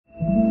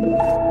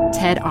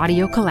TED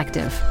Audio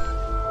Collective.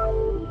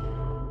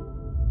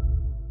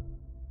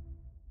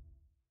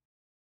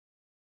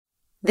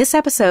 This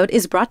episode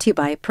is brought to you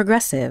by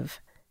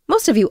Progressive.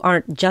 Most of you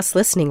aren't just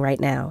listening right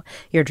now.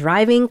 You're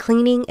driving,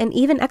 cleaning, and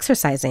even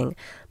exercising.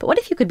 But what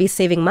if you could be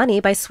saving money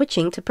by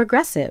switching to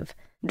Progressive?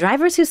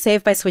 Drivers who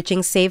save by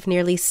switching save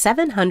nearly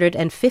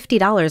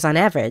 $750 on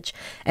average,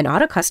 and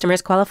auto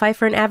customers qualify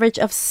for an average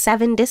of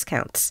 7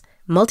 discounts.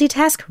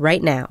 Multitask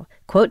right now.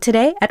 Quote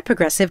today at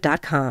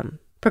Progressive.com.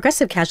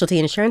 Progressive Casualty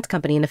Insurance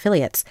Company and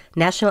Affiliates.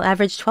 National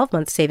average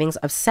 12-month savings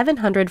of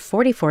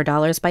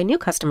 $744 by new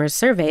customers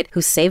surveyed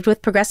who saved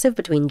with Progressive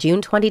between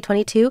June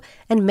 2022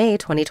 and May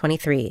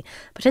 2023.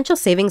 Potential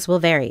savings will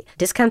vary.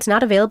 Discounts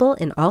not available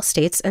in all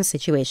states and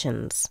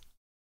situations.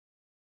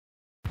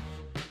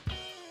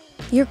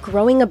 You're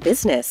growing a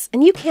business,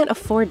 and you can't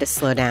afford to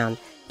slow down.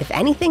 If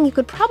anything, you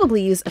could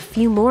probably use a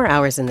few more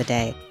hours in the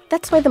day.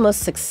 That's why the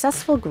most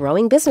successful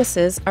growing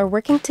businesses are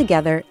working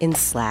together in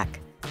Slack.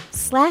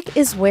 Slack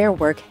is where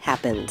work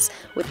happens,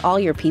 with all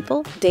your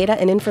people, data,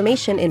 and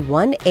information in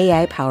one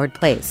AI-powered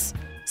place.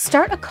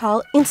 Start a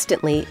call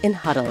instantly in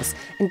huddles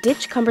and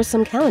ditch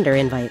cumbersome calendar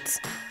invites.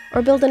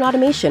 Or build an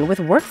automation with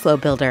Workflow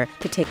Builder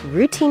to take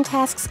routine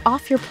tasks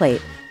off your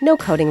plate, no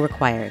coding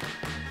required.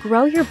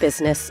 Grow your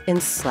business in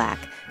Slack.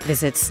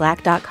 Visit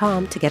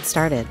slack.com to get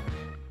started.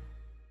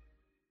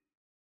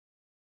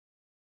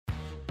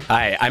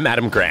 Hi, I'm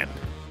Adam Grant.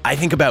 I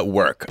think about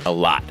work a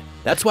lot.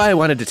 That's why I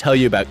wanted to tell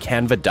you about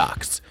Canva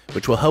Docs,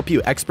 which will help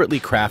you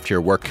expertly craft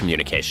your work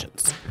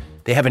communications.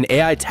 They have an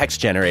AI text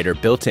generator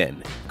built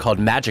in called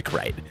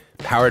MagicWrite,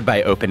 powered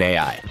by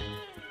OpenAI.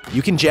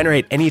 You can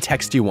generate any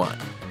text you want.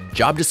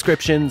 Job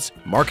descriptions,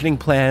 marketing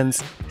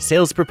plans,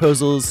 sales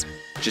proposals.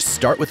 Just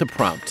start with a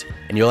prompt,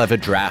 and you'll have a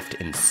draft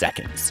in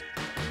seconds.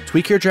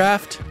 Tweak your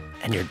draft,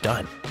 and you're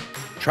done.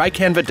 Try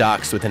Canva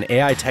Docs with an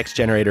AI text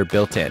generator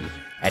built in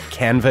at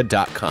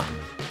canva.com.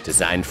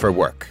 Designed for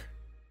work.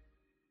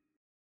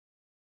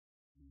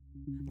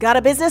 Got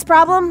a business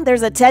problem?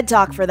 There's a TED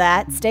Talk for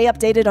that. Stay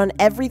updated on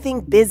everything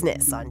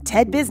business on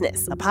TED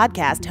Business, a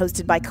podcast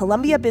hosted by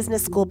Columbia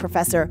Business School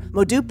professor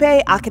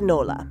Modupe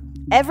Akinola.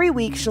 Every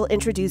week, she'll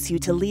introduce you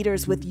to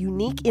leaders with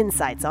unique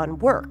insights on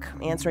work,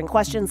 answering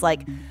questions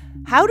like,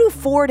 how do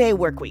 4-day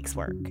work weeks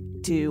work?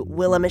 To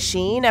will a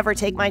machine ever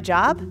take my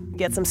job?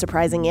 Get some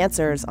surprising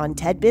answers on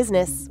TED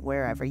Business,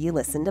 wherever you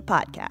listen to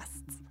podcasts.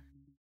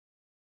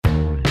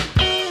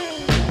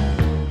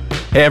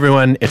 Hey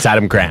everyone, it's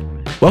Adam Grant.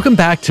 Welcome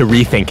back to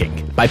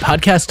Rethinking, my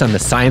podcast on the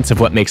science of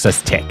what makes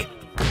us tick.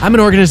 I'm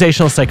an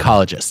organizational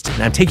psychologist,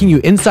 and I'm taking you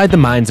inside the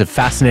minds of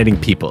fascinating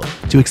people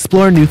to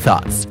explore new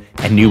thoughts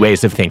and new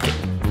ways of thinking.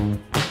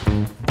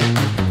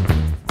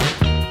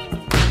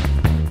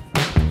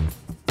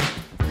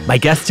 My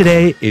guest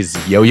today is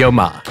Yo-Yo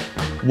Ma,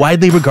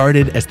 widely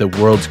regarded as the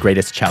world's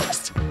greatest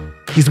cellist.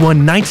 He's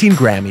won 19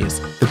 Grammys,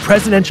 the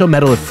Presidential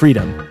Medal of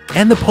Freedom,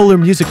 and the Polar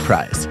Music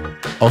Prize,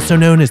 also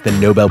known as the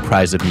Nobel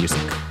Prize of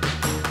Music.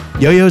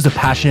 Yo-Yo is a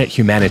passionate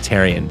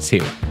humanitarian,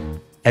 too.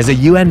 As a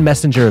UN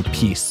messenger of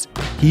peace,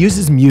 he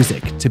uses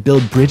music to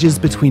build bridges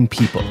between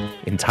people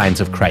in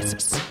times of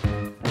crisis.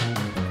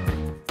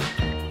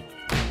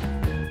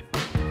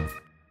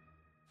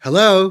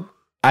 Hello.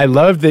 I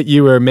love that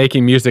you were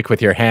making music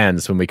with your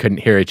hands when we couldn't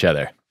hear each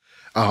other.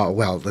 Oh,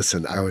 well,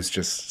 listen, I was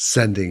just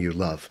sending you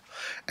love.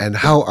 And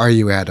how are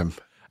you, Adam?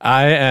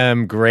 I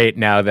am great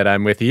now that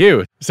I'm with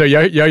you. So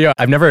Yo-Yo,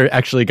 I've never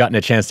actually gotten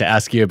a chance to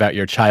ask you about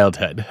your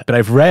childhood, but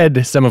I've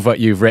read some of what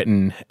you've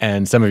written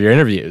and some of your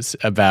interviews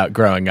about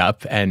growing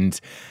up. And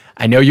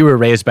I know you were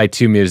raised by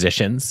 2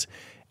 musicians,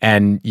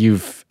 and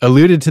you've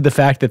alluded to the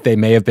fact that they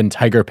may have been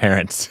tiger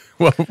parents.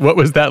 What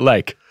was that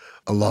like?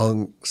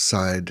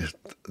 Alongside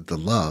the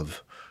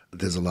love,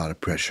 there's a lot of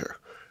pressure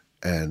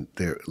and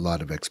there are a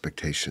lot of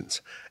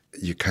expectations.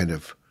 You kind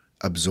of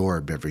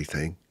absorb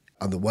everything.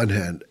 On the one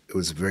hand, it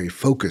was very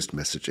focused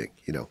messaging.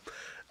 You know,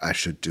 I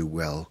should do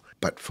well,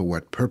 but for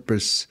what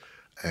purpose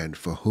and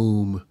for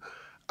whom?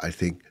 I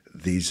think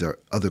these are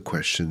other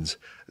questions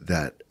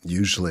that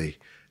usually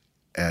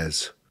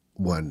as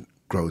one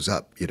grows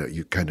up, you know,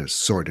 you kind of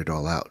sort it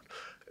all out.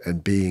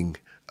 And being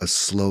a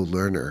slow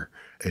learner,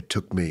 it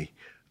took me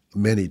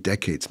many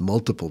decades,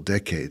 multiple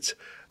decades,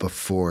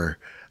 before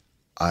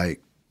I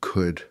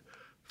could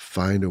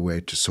find a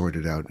way to sort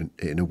it out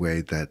in a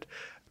way that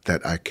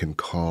I can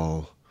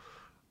call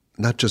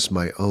not just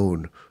my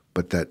own,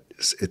 but that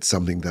it's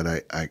something that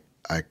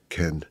I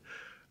can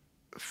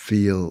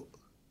feel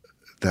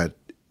that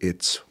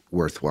it's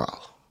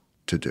worthwhile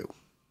to do.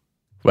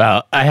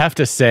 Well, I have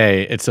to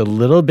say, it's a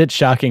little bit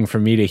shocking for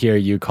me to hear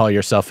you call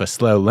yourself a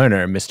slow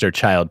learner, Mr.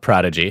 Child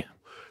Prodigy.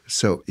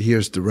 So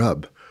here's the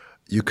rub.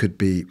 You could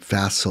be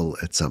facile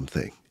at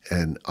something,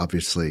 and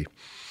obviously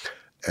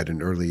at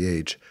an early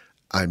age,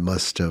 I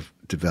must have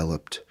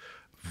developed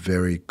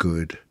very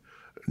good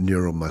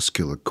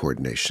neuromuscular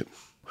coordination.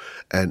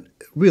 And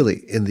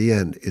really, in the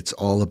end, it's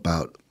all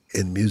about,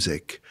 in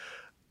music,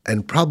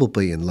 and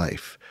probably in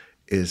life,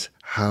 is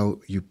how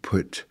you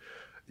put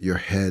your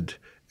head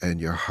and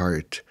your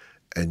heart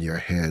and your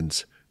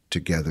hands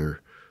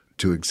together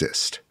to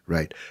exist,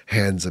 right?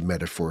 Hand's a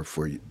metaphor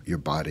for your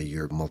body,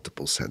 your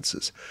multiple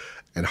senses,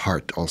 and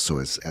heart also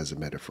as a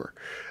metaphor.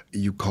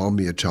 You call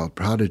me a child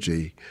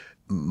prodigy.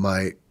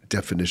 My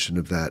definition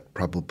of that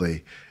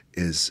probably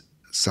is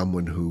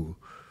someone who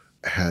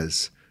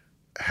has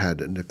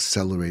had an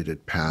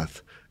accelerated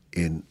path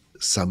in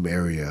some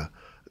area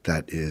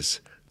that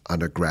is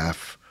on a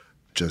graph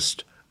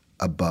just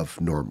above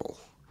normal,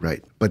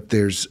 right? But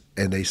there's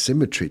an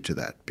asymmetry to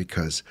that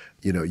because,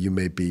 you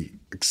may be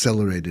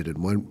accelerated in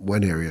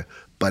one area,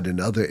 but in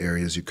other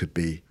areas you could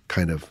be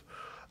kind of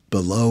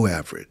below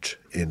average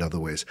in other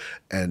ways.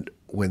 And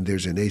when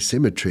there's an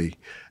asymmetry,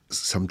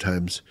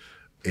 sometimes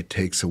it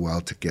takes a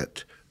while to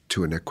get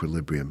to an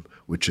equilibrium,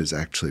 which is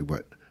actually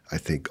what I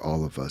think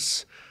all of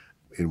us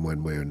in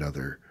one way or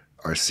another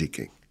are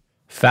seeking.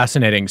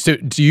 Fascinating. So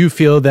do you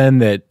feel then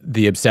that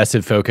the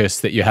obsessive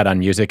focus that you had on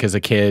music as a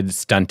kid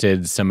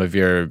stunted some of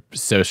your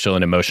social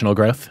and emotional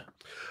growth?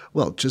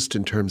 Well, just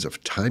in terms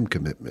of time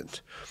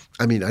commitment.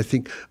 I mean, I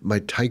think my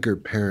tiger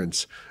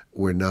parents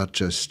were not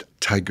just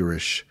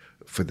tigerish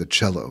for the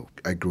cello.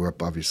 I grew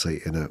up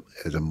obviously in a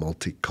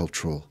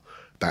multicultural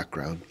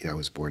background. I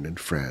was born in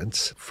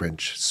France,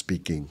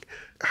 French-speaking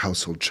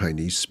household,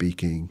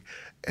 Chinese-speaking,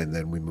 and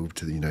then we moved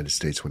to the United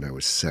States when I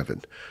was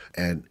 7.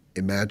 And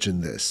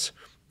imagine this.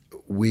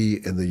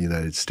 We in the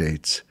United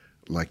States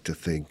like to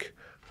think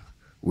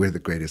we're the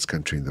greatest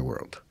country in the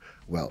world.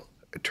 Well,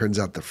 it turns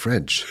out the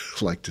French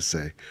like to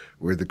say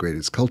we're the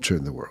greatest culture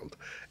in the world.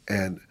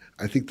 And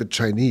I think the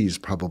Chinese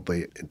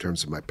probably, in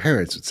terms of my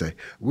parents, would say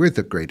we're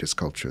the greatest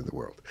culture in the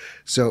world.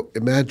 So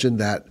imagine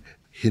that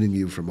hitting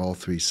you from all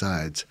three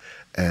sides.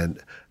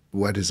 And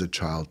what is a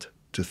child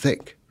to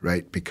think,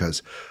 right?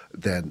 Because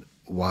then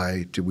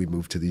why did we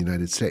move to the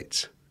United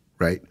States,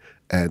 right?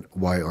 And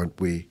why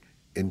aren't we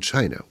in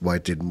China? Why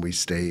didn't we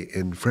stay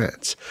in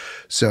France?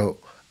 So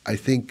I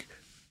think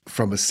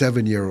from a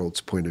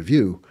 7-year-old's point of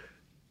view,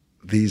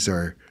 these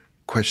are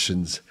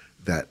questions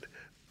that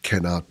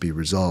cannot be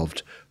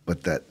resolved,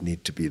 but that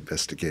need to be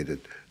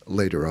investigated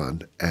later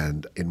on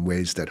and in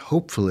ways that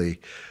hopefully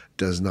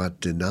does not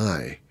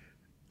deny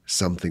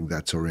something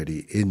that's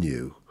already in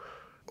you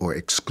or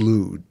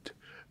exclude,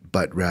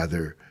 but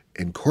rather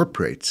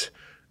incorporates,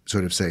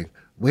 sort of saying,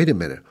 wait a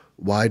minute,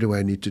 why do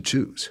I need to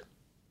choose?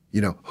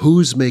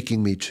 Who's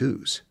making me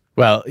choose?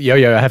 Well,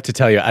 Yo-Yo, I have to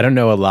tell you, I don't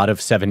know a lot of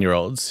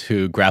 7-year-olds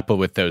who grapple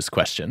with those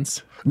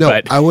questions. No,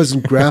 but I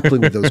wasn't grappling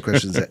with those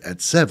questions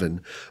at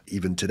 7.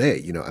 Even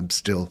today, I'm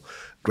still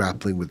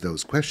grappling with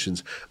those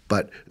questions.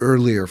 But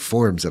earlier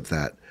forms of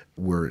that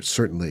were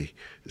certainly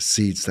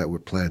seeds that were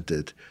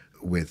planted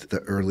with the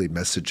early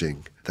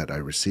messaging that I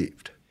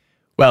received.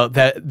 Well,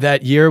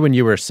 that year when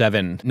you were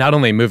 7, not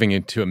only moving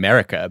into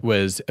America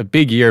was a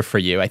big year for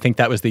you. I think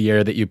that was the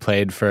year that you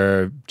played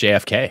for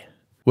JFK.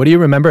 What do you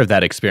remember of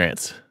that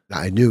experience?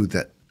 I knew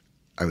that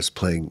I was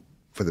playing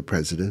for the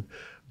president,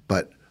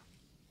 but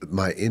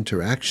my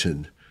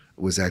interaction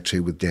was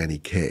actually with Danny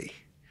Kaye.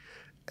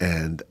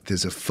 And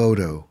there's a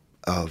photo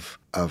of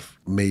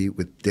me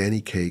with Danny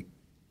Kaye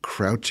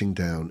crouching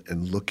down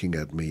and looking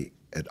at me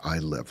at eye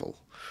level.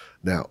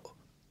 Now,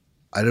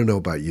 I don't know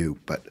about you,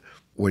 but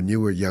when you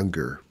were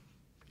younger,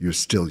 you're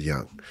still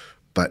young.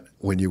 But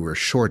when you were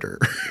shorter,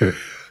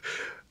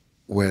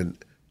 when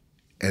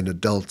an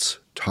adult's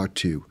talk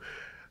to you,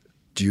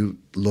 do you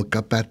look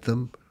up at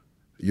them?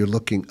 You're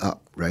looking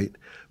up, right?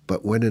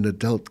 But when an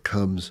adult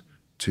comes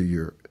to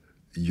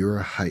your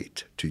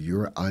height, to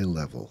your eye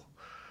level,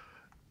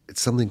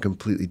 it's something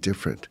completely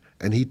different.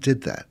 And he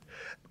did that.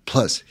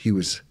 Plus,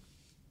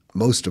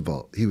 most of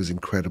all, he was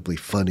incredibly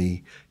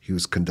funny. He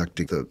was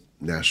conducting the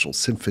National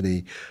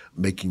Symphony,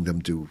 making them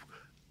do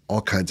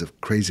all kinds of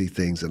crazy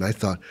things. And I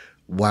thought,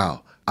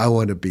 wow, I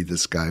want to be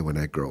this guy when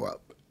I grow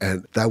up.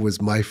 And that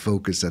was my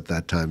focus at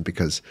that time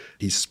because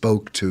he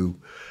spoke to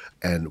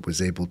and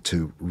was able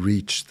to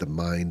reach the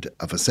mind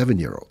of a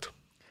 7-year-old.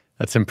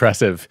 That's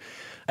impressive.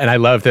 And I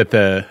love that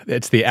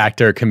it's the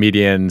actor,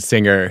 comedian,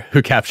 singer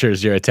who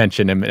captures your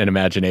attention and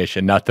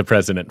imagination, not the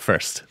president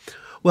first.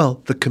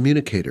 Well, the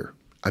communicator.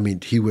 I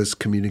mean, he was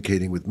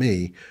communicating with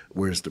me,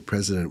 whereas the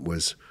president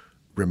was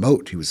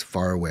remote. He was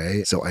far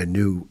away. So I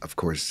knew, of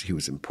course, he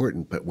was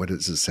important. But what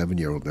does a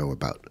 7-year-old know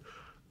about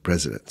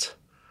presidents?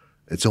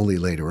 It's only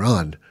later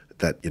on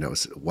that,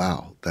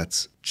 wow,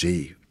 that's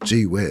gee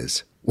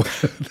whiz.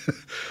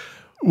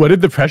 What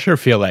did the pressure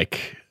feel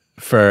like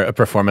for a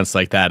performance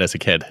like that as a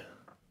kid?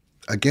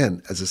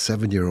 Again, as a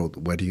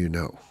 7-year-old, what do you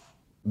know?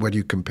 What do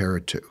you compare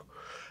it to?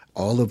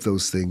 All of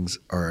those things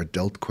are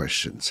adult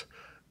questions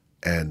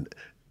and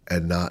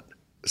not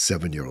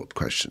 7-year-old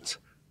questions.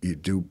 You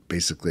do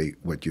basically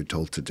what you're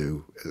told to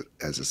do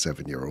as a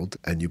 7-year-old,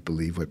 and you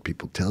believe what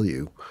people tell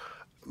you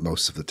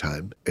most of the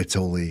time. It's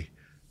only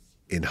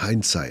in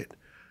hindsight.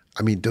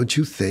 I mean, don't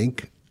you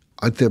think,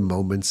 aren't there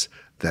moments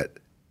that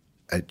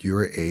at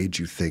your age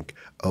you think,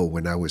 oh,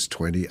 when I was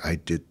 20, I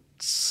did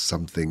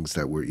some things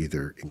that were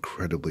either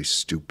incredibly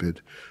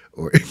stupid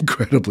or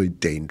incredibly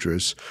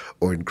dangerous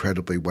or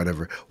incredibly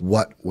whatever.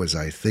 What was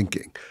I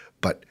thinking?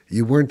 But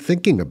you weren't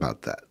thinking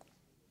about that.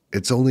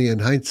 It's only in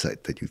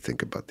hindsight that you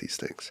think about these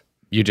things.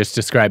 You just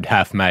described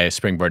half my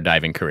springboard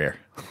diving career.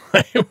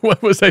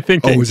 What was I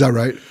thinking? Oh, is that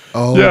right?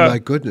 Oh, Yeah. My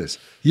goodness.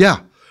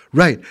 Yeah,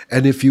 right.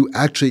 And if you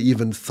actually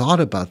even thought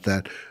about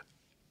that,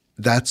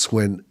 that's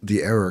when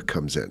the error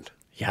comes in.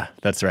 Yeah,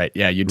 that's right.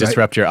 Yeah, you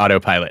disrupt your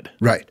autopilot.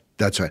 Right.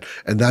 That's right.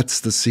 And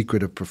that's the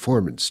secret of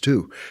performance,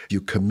 too.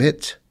 You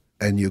commit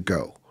and you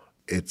go.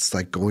 It's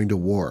like going to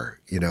war,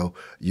 you know?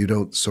 You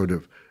don't sort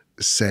of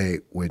say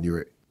when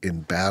you're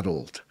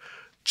embattled,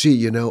 gee,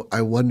 you know,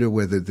 I wonder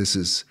whether this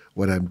is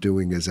what I'm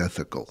doing is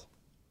ethical.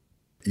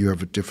 You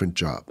have a different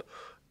job.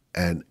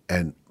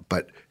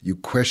 But you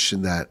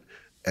question that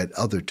at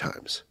other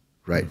times,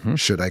 right? Mm-hmm.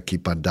 Should I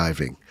keep on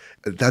diving?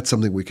 That's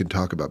something we can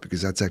talk about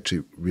because that's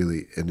actually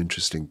really an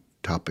interesting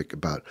topic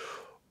about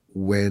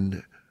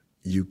when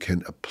you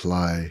can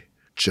apply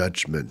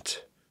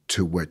judgment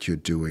to what you're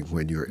doing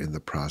when you're in the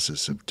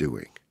process of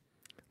doing.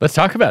 Let's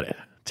talk about it.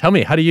 Tell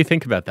me, how do you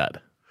think about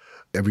that?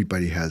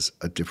 Everybody has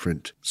a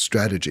different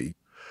strategy.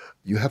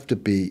 You have to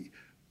be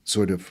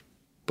sort of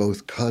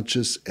both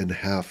conscious and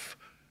half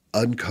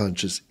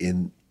unconscious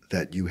in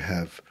that you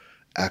have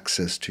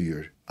access to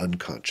your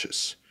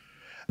unconscious.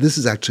 This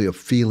is actually a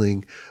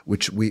feeling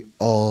which we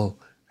all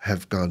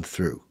have gone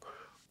through.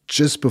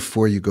 Just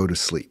before you go to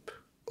sleep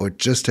or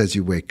just as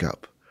you wake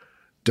up,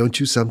 don't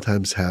you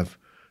sometimes have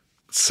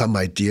some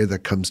idea that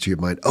comes to your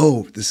mind?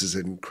 Oh, this is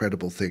an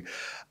incredible thing.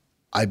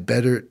 I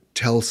better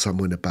tell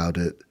someone about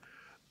it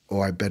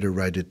or I better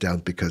write it down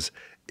because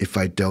if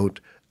I don't,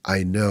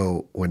 I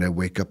know when I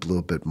wake up a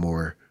little bit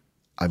more,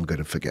 I'm going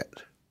to forget.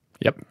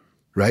 Yep.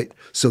 Right?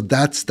 So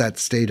that's that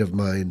state of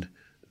mind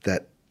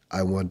that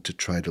I want to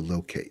try to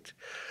locate.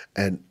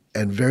 And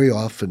very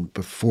often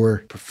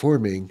before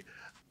performing,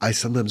 I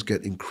sometimes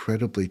get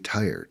incredibly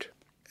tired.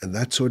 And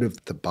that's sort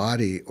of the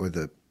body or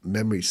the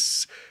memory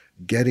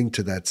getting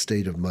to that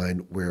state of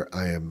mind where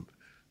I am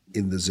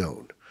in the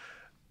zone.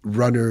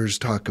 Runners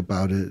talk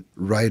about it.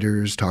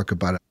 Writers talk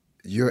about it.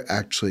 You're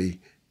actually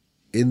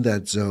in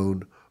that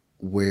zone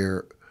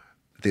where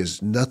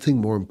there's nothing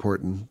more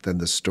important than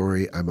the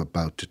story I'm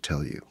about to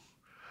tell you.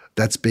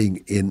 That's being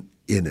in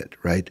it,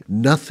 right?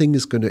 Nothing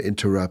is going to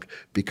interrupt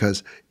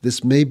because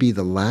this may be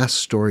the last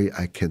story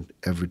I can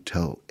ever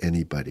tell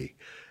anybody.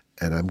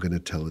 And I'm going to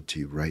tell it to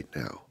you right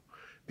now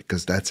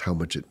because that's how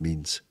much it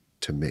means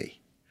to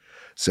me.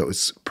 So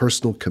it's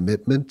personal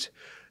commitment.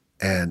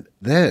 And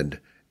then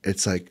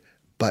it's like,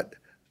 but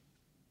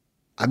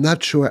I'm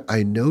not sure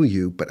I know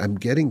you, but I'm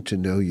getting to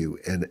know you.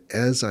 And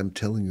as I'm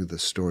telling you the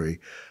story,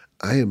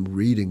 I am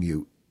reading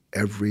you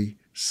every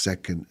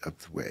second of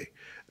the way.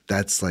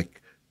 That's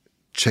like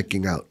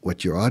checking out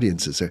what your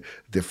audiences are.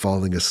 They're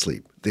falling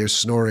asleep. They're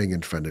snoring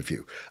in front of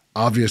you.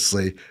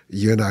 Obviously,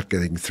 you're not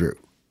getting through,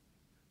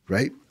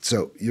 right?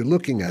 So you're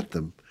looking at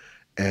them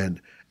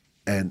and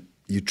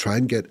you try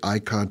and get eye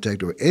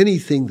contact or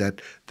anything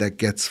that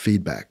gets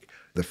feedback.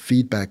 The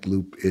feedback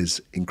loop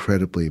is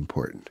incredibly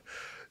important.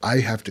 I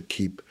have to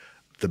keep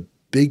the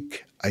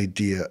big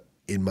idea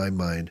in my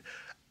mind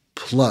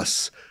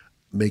plus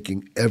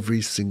making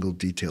every single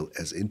detail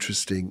as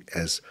interesting,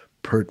 as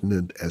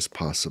pertinent as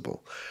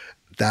possible.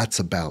 That's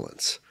a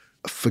balance.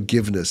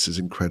 Forgiveness is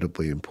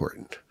incredibly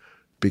important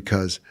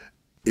because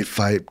if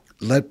I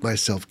let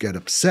myself get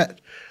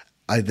upset,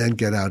 I then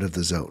get out of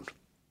the zone.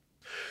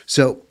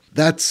 So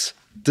does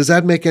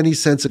that make any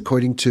sense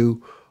according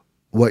to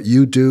what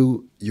you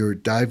do, your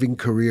diving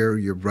career,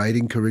 your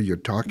writing career, your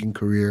talking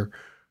career?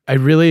 I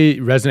really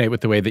resonate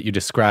with the way that you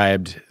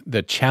described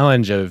the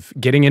challenge of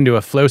getting into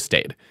a flow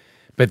state,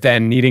 but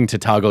then needing to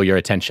toggle your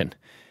attention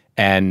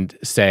and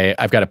say,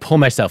 I've got to pull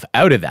myself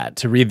out of that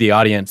to read the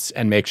audience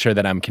and make sure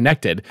that I'm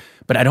connected,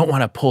 but I don't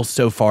want to pull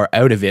so far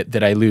out of it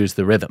that I lose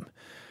the rhythm.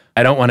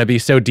 I don't want to be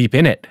so deep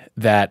in it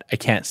that I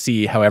can't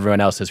see how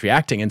everyone else is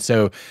reacting. And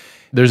so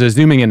there's a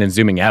zooming in and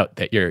zooming out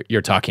that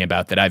you're talking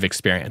about that I've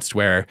experienced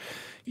where,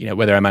 you know,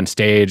 whether I'm on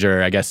stage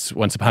or I guess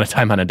once upon a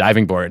time on a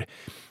diving board,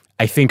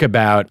 I think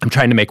about, I'm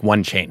trying to make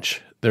one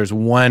change. There's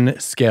one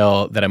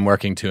skill that I'm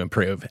working to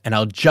improve, and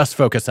I'll just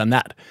focus on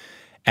that.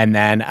 And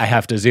then I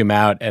have to zoom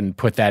out and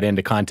put that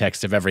into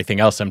context of everything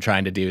else I'm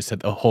trying to do so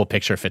the whole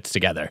picture fits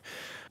together.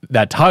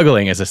 That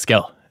toggling is a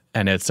skill,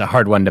 and it's a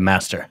hard one to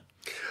master.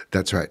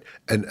 That's right.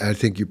 And I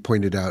think you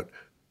pointed out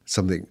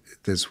something.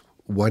 There's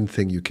one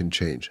thing you can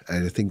change.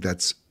 And I think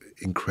that's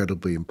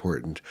incredibly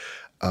important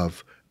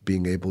of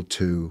being able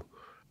to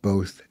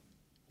both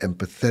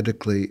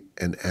empathetically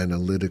and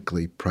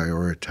analytically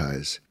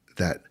prioritize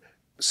that.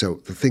 So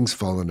the thing's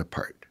fallen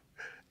apart.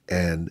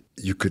 And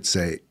you could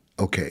say,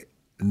 okay,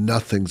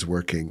 nothing's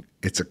working.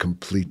 It's a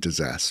complete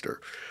disaster.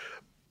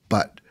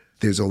 But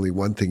there's only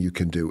one thing you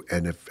can do.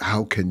 And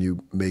how can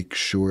you make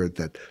sure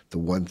that the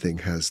one thing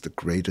has the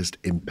greatest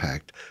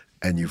impact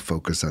and you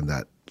focus on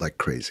that like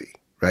crazy,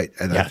 right?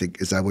 And yeah. I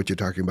think, is that what you're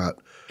talking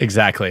about?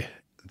 Exactly.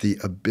 The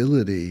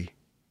ability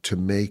to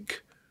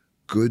make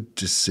good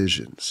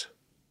decisions,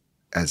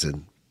 as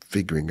in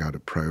figuring out a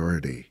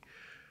priority,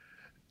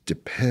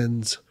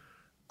 depends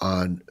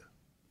on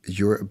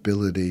your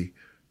ability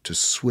to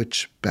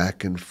switch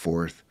back and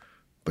forth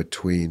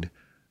between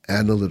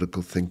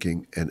analytical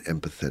thinking and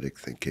empathetic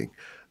thinking.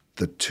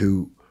 The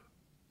two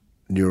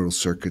neural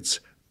circuits,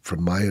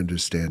 from my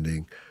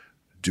understanding,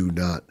 do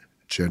not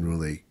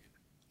generally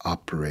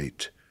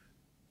operate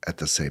at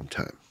the same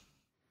time.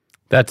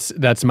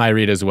 That's my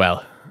read as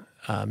well.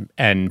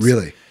 And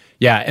really?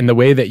 Yeah, and the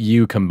way that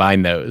you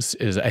combine those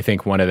is, I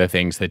think, one of the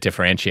things that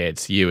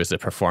differentiates you as a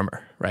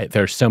performer, right?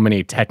 There are so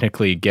many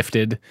technically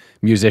gifted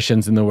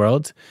musicians in the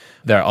world.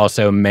 There are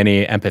also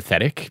many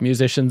empathetic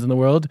musicians in the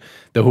world.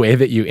 The way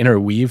that you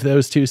interweave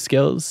those two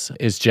skills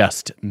is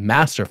just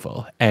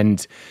masterful.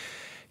 And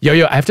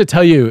Yo-Yo, I have to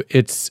tell you,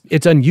 it's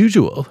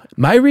unusual.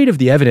 My read of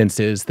the evidence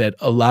is that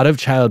a lot of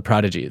child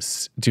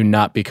prodigies do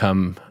not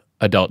become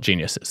adult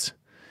geniuses.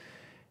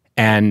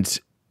 And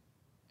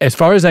as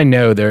far as I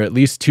know, there are at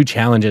least two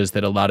challenges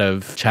that a lot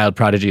of child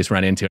prodigies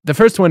run into. The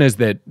first one is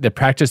that the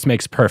practice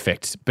makes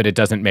perfect, but it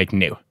doesn't make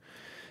new.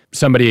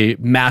 Somebody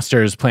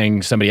masters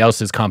playing somebody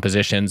else's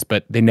compositions,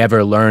 but they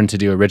never learn to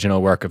do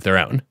original work of their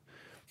own.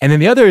 And then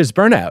the other is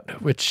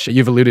burnout, which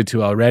you've alluded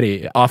to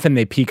already. Often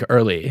they peak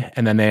early,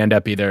 and then they end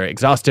up either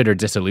exhausted or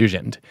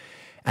disillusioned.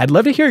 I'd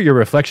love to hear your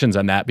reflections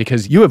on that,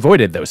 because you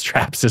avoided those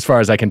traps as far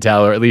as I can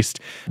tell, or at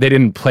least they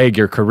didn't plague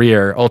your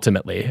career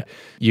ultimately.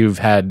 You've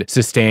had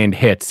sustained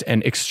hits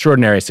and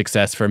extraordinary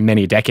success for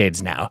many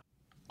decades now.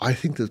 I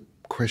think the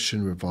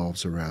question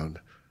revolves around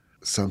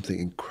something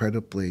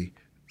incredibly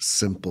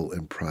simple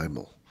and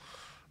primal.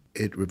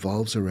 It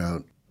revolves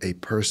around a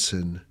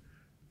person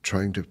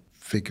trying to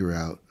figure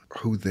out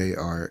who they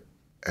are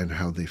and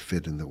how they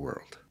fit in the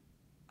world.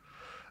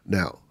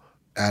 Now,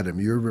 Adam,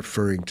 you're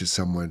referring to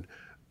someone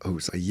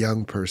who's a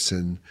young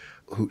person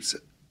who's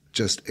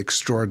just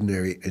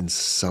extraordinary in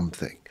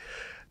something.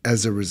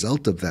 As a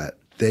result of that,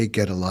 they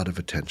get a lot of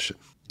attention.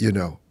 You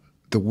know,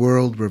 the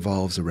world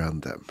revolves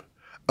around them.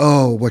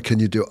 Oh, what can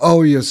you do?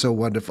 Oh, you're so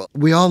wonderful.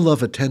 We all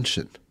love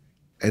attention.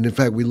 And in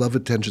fact, we love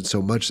attention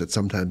so much that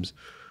sometimes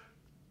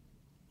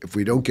if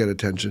we don't get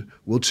attention,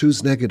 we'll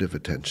choose negative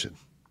attention,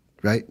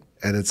 right?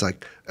 And it's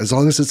like, as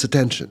long as it's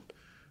attention,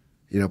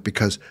 you know,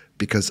 because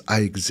I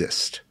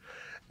exist.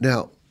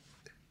 Now,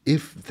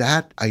 if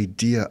that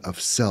idea of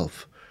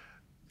self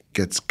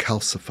gets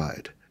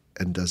calcified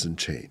and doesn't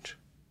change,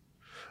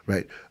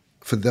 right?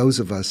 For those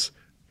of us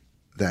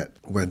that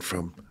went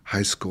from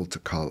high school to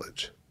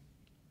college,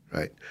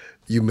 right?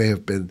 You may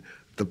have been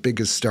the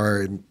biggest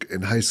star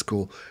in high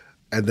school,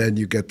 and then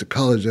you get to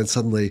college and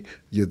suddenly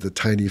you're the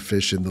tiny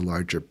fish in the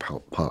larger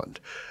pond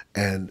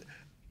and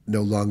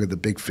no longer the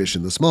big fish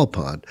in the small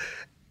pond.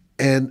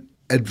 And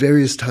at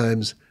various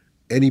times,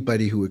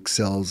 anybody who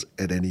excels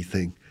at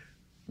anything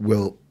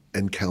will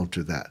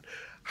encounter that.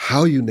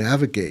 How you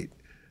navigate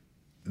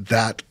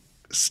that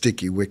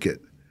sticky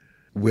wicket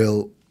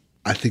will,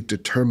 I think,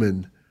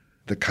 determine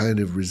the kind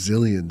of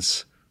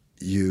resilience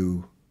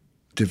you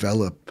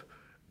develop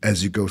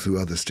as you go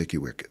through other sticky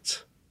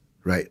wickets,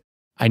 right?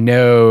 I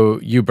know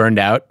you burned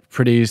out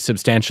pretty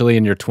substantially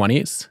in your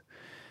 20s,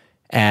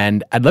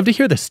 and I'd love to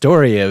hear the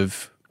story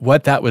of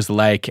what that was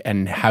like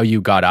and how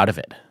you got out of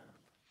it.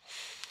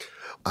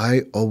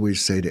 I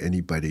always say to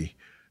anybody,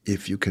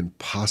 if you can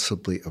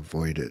possibly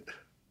avoid it,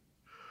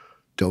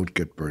 don't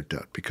get burnt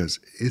out, because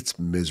it's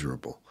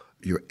miserable.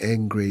 You're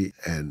angry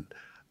and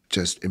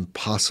just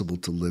impossible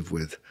to live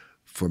with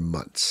for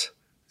months.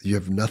 You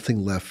have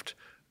nothing left.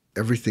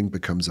 Everything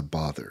becomes a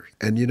bother.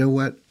 And you know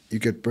what? You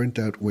get burnt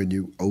out when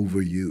you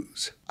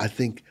overuse. I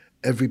think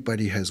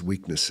everybody has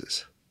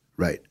weaknesses,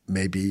 right?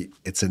 Maybe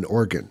it's an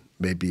organ.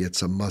 Maybe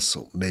it's a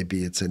muscle.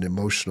 Maybe it's an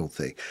emotional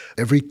thing.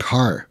 Every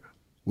car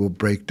will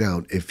break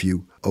down if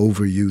you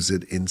overuse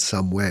it in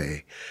some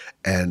way.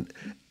 And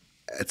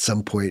at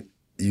some point,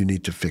 you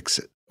need to fix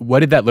it. What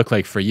did that look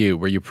like for you?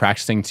 Were you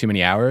practicing too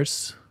many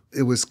hours?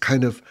 It was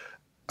kind of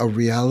a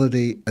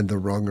reality and the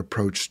wrong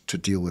approach to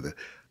deal with it.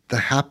 The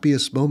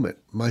happiest moment,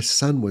 my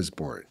son was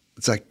born.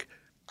 It's like,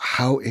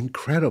 how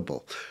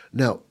incredible.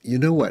 Now, you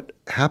know what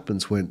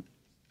happens when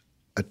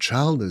a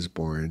child is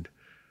born?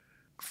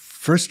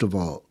 First of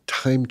all,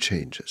 time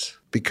changes,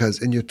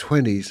 because in your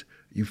 20s,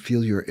 you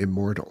feel you're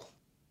immortal.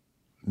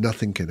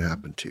 Nothing can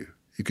happen to you.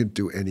 You can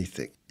do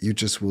anything. You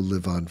just will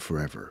live on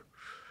forever.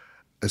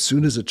 As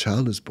soon as a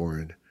child is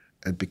born,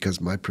 and because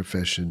my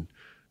profession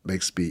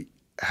makes me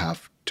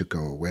have to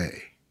go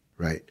away,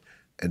 right?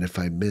 And if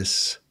I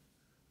miss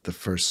the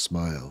first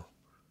smile,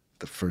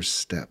 the first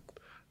step,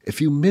 if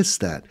you miss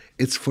that,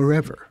 it's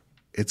forever.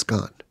 It's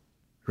gone,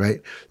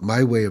 right?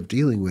 My way of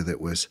dealing with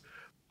it was,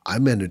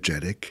 I'm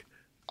energetic.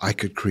 I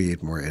could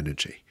create more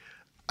energy.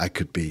 I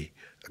could be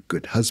a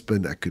good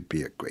husband. I could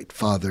be a great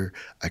father.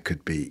 I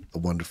could be a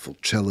wonderful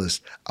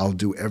cellist. I'll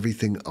do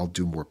everything. I'll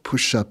do more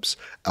push-ups.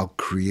 I'll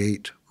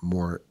create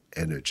more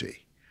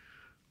energy.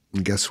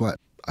 And guess what?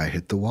 I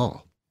hit the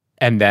wall.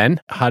 And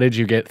then how did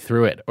you get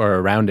through it or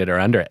around it or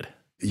under it?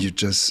 You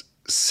just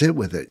sit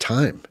with it.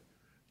 Time.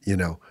 You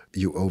know,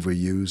 you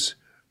overuse,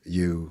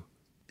 you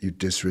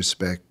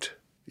disrespect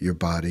your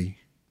body,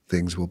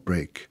 things will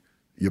break.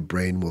 Your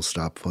brain will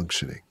stop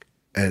functioning.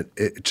 And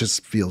it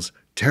just feels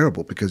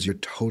terrible because you're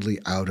totally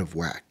out of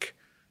whack.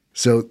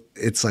 So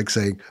it's like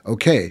saying,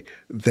 okay,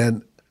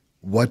 then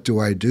what do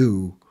I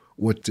do?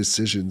 What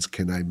decisions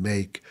can I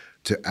make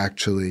to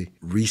actually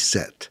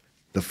reset?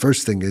 The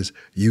first thing is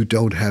you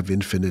don't have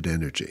infinite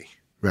energy,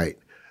 right?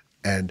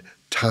 And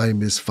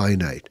time is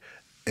finite.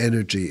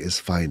 Energy is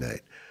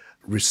finite.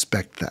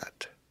 Respect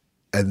that.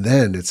 And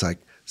then it's like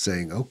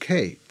saying,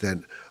 okay,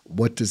 then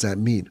what does that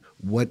mean?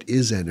 What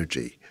is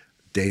energy?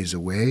 Days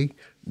away,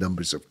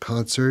 numbers of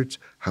concerts,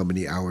 how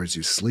many hours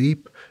you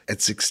sleep.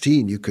 At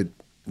 16, you could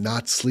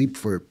not sleep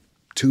for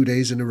 2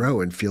 days in a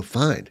row and feel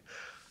fine.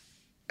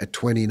 At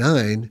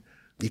 29,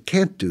 you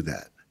can't do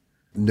that.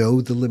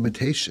 Know the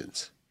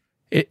limitations.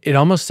 It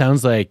almost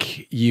sounds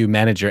like you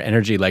manage your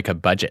energy like a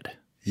budget.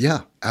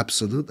 Yeah,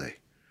 absolutely.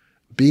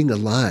 Being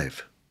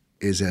alive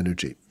is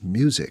energy.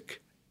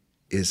 Music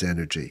is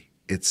energy.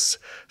 It's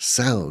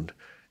sound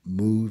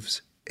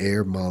moves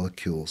air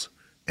molecules,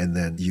 and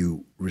then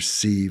you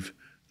receive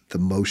the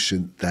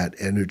motion. That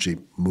energy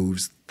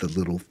moves the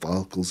little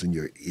follicles in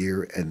your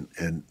ear,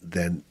 and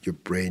then your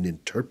brain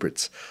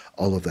interprets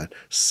all of that.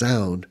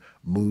 Sound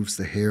moves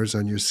the hairs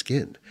on your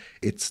skin.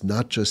 It's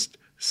not just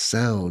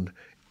sound,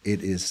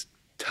 it is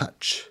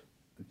touch.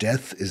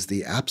 Death is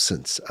the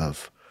absence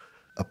of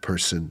a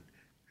person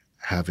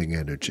having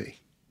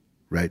energy,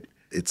 right?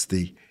 It's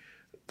the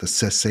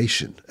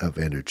cessation of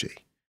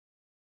energy.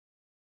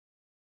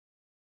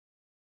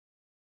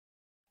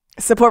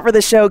 Support for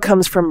the show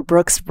comes from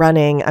Brooks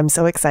Running. I'm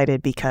so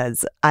excited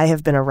because I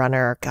have been a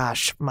runner,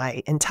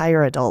 my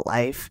entire adult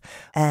life.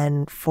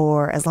 And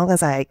for as long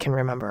as I can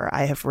remember,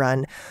 I have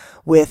run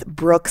with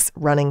Brooks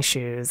running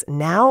shoes.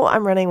 Now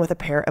I'm running with a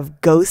pair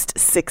of Ghost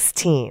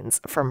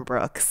 16s from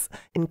Brooks.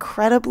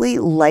 Incredibly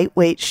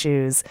lightweight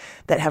shoes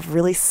that have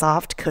really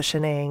soft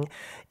cushioning.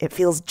 It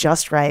feels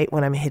just right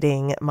when I'm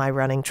hitting my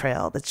running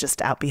trail that's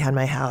just out behind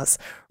my house.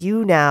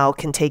 You now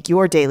can take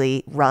your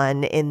daily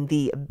run in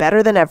the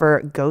better than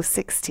ever Ghost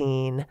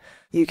 16.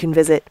 You can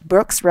visit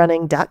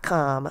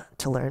brooksrunning.com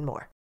to learn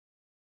more.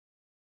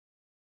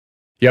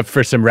 You up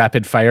for some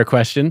rapid fire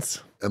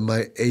questions?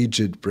 My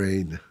aged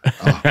brain,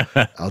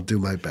 I'll do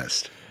my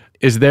best.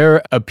 Is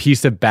there a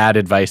piece of bad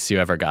advice you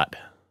ever got?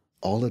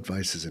 All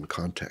advice is in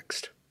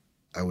context.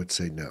 I would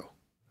say no.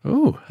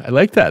 Ooh, I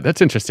like that.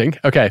 That's interesting.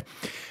 Okay.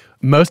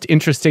 Most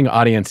interesting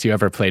audience you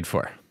ever played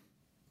for?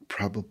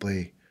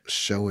 Probably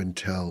show and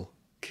tell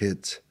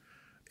kids.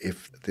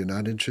 If they're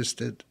not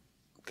interested,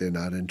 they're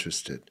not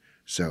interested.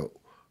 So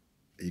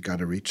you got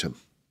to reach them.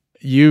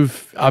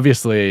 You've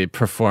obviously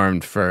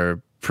performed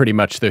for pretty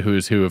much the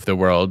who's who of the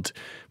world,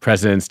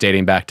 presidents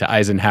dating back to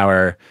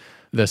Eisenhower,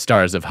 the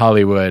stars of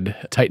Hollywood,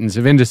 titans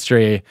of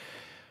industry.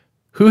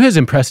 Who has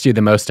impressed you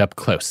the most up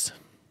close?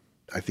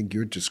 I think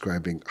you're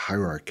describing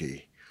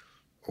hierarchy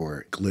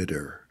or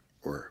glitter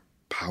or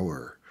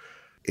power.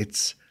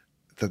 It's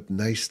the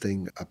nice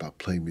thing about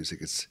playing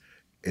music.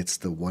 It's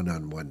the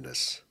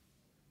one-on-oneness.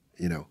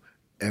 You know,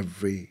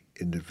 every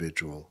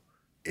individual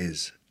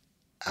is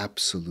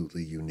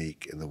absolutely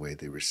unique in the way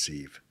they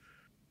receive.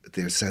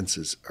 Their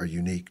senses are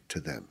unique to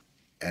them.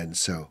 And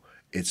so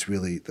it's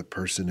really the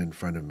person in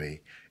front of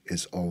me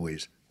is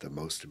always the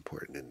most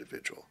important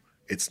individual.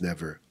 It's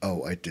never,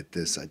 oh, I did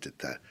this, I did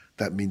that.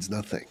 That means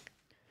nothing.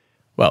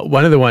 Well,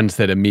 one of the ones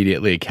that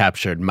immediately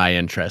captured my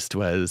interest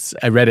was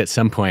I read at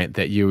some point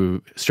that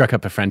you struck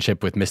up a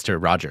friendship with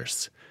Mr.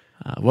 Rogers.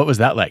 What was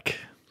that like?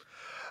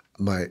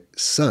 My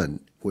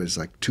son was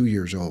like 2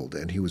 years old,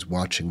 and he was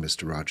watching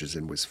Mr. Rogers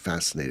and was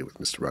fascinated with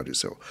Mr. Rogers.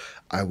 So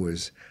I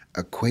was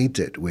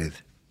acquainted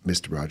with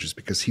Mr. Rogers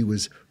because he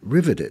was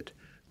riveted.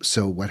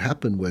 So what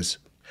happened was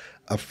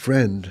a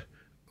friend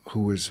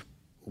who was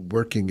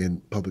working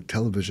in public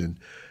television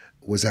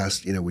was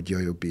asked, would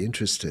Yo-Yo be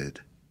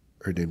interested?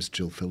 Her name's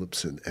Jill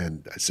Phillipson.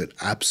 And I said,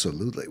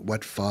 absolutely.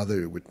 What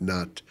father would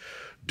not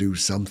do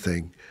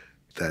something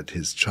that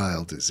his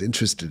child is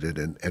interested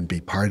in and be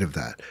part of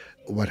that?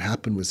 What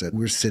happened was that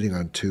we're sitting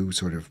on two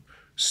sort of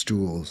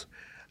stools,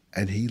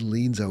 and he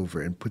leans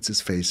over and puts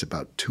his face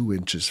about 2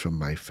 inches from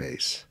my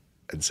face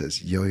and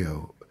says,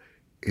 Yo-Yo,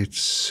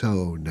 it's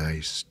so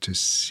nice to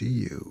see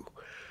you.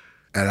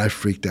 And I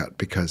freaked out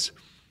because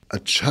a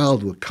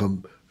child will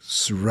come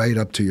right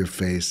up to your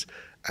face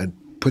and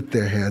put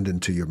their hand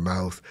into your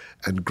mouth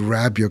and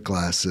grab your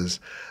glasses.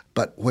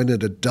 But when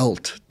an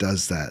adult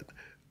does that,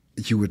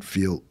 you would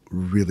feel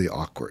really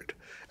awkward.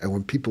 And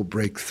when people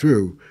break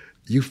through,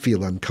 you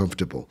feel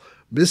uncomfortable.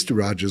 Mr.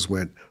 Rogers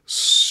went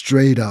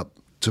straight up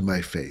to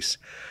my face.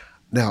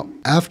 Now,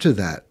 after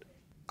that,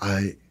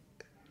 I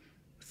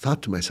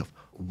thought to myself,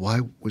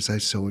 why was I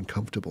so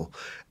uncomfortable?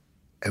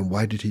 And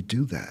why did he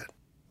do that?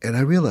 And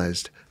I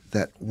realized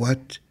that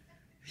what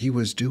he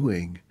was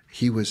doing,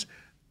 he was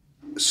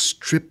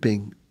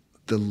stripping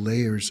the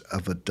layers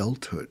of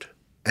adulthood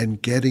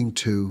and getting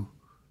to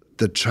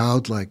the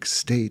childlike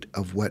state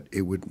of what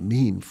it would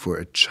mean for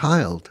a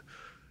child.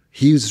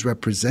 He was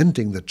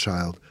representing the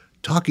child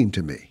talking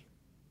to me.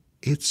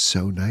 It's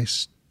so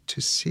nice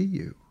to see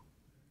you.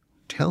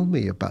 Tell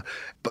me about...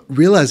 But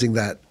realizing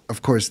that,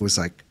 of course, was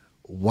like,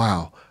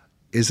 wow,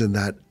 isn't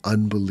that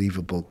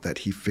unbelievable that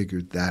he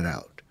figured that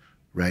out?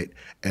 right?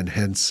 And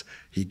hence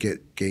he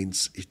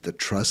gains the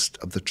trust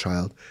of the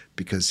child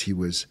because he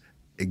was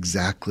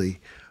exactly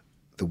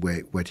the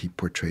way what he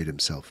portrayed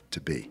himself to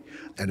be.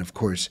 And of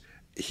course,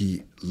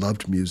 he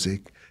loved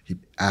music. He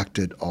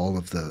acted all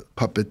of the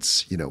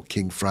puppets,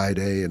 King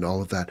Friday and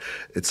all of that.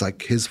 It's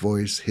like his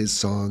voice, his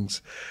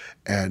songs.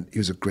 And he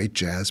was a great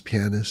jazz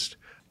pianist.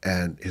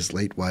 And his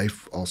late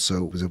wife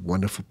also was a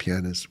wonderful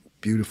pianist,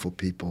 beautiful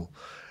people,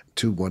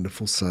 2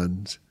 wonderful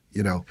sons.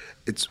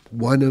 It's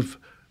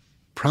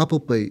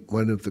probably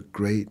one of the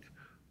great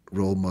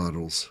role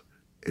models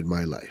in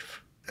my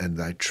life.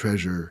 And I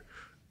treasure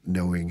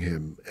knowing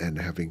him and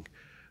having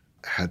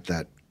had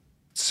that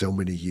so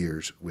many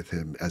years with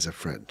him as a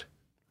friend.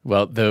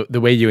 Well,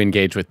 the way you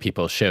engage with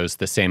people shows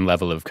the same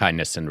level of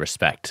kindness and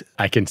respect.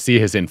 I can see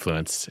his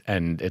influence,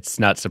 and it's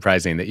not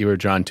surprising that you were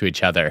drawn to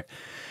each other.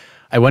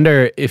 I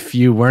wonder, if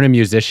you weren't a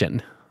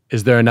musician,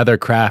 is there another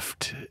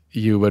craft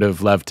you would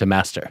have loved to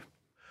master?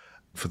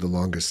 For the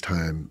longest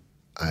time,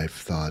 I've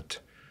thought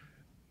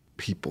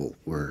people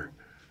were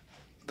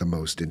the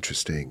most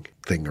interesting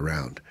thing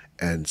around.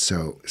 And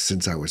so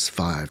since I was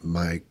 5,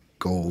 my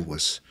goal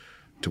was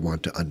to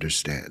want to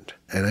understand.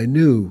 And I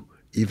knew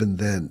even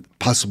then,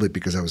 possibly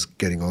because I was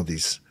getting all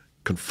these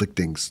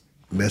conflicting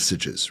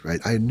messages, right?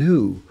 I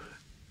knew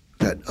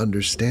that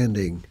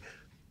understanding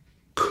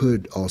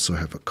could also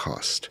have a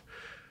cost.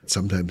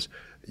 Sometimes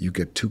you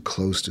get too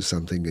close to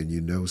something and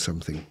you know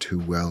something too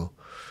well,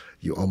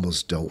 you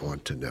almost don't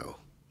want to know.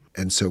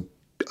 And so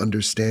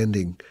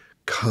understanding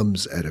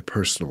comes at a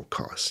personal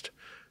cost,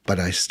 but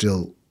I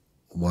still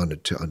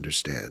wanted to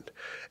understand.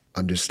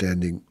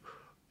 Understanding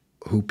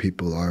who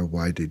people are,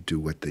 why they do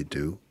what they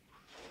do,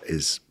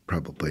 is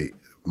probably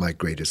my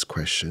greatest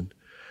question.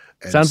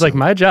 And Sounds like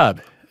my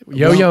job.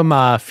 Yo-Yo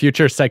Ma,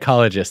 future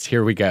psychologist.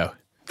 Here we go.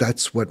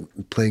 That's what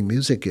playing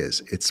music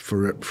is. It's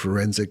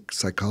forensic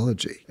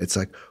psychology. It's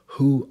like,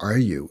 who are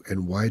you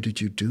and why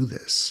did you do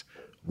this?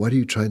 What are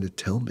you trying to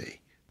tell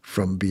me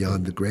from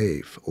beyond the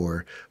grave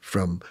or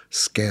from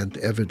scant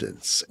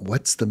evidence?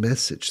 What's the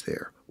message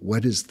there?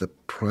 What is the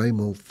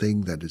primal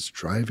thing that is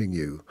driving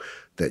you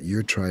that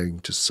you're trying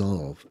to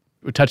solve?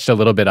 We touched a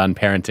little bit on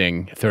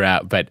parenting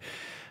throughout, but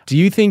do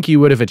you think you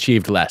would have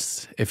achieved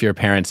less if your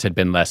parents had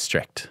been less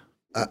strict?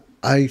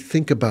 I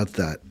think about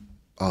that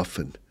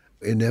often.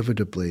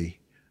 Inevitably,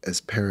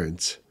 as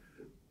parents,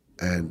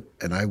 and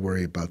I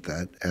worry about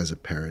that as a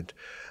parent,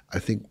 I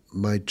think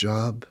my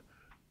job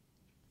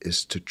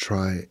is to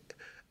try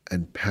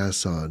and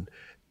pass on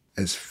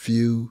as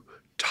few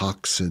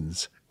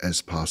toxins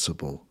as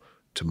possible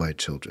to my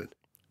children.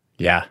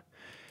 Yeah.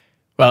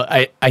 Well,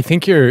 I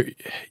think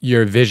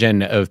your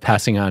vision of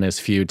passing on as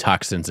few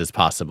toxins as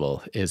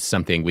possible is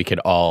something we could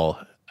all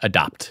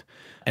adopt.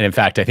 And in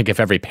fact, I think if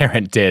every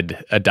parent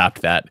did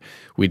adopt that,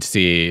 we'd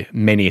see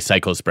many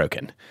cycles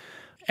broken.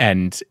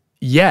 And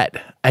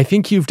yet, I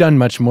think you've done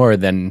much more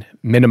than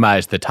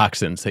minimize the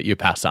toxins that you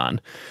pass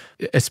on.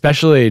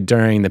 Especially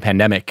during the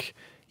pandemic,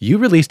 you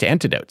released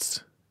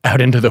antidotes out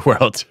into the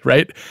world,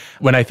 right?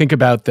 When I think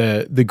about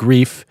the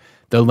grief,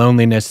 the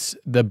loneliness,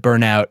 the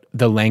burnout,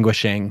 the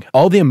languishing,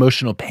 all the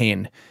emotional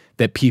pain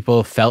that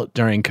people felt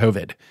during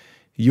COVID,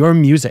 your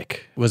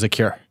music was a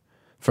cure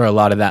for a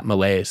lot of that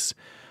malaise.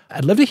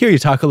 I'd love to hear you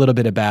talk a little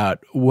bit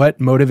about what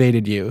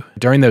motivated you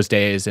during those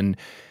days and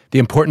the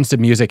importance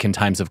of music in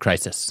times of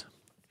crisis.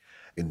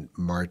 In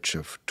March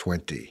of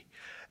 20,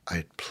 I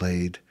had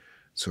played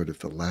sort of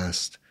the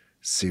last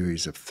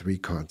series of 3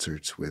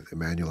 concerts with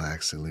Emanuel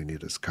Ax and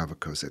Leonidas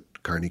Kavakos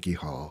at Carnegie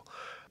Hall.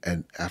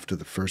 And after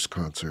the first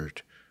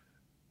concert,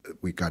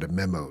 we got a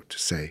memo to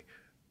say,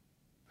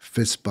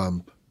 fist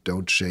bump,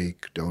 don't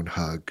shake, don't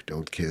hug,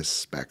 don't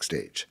kiss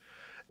backstage.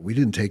 We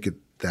didn't take it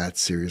that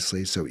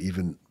seriously, so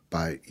even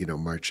by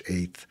March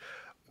 8th,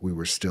 we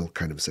were still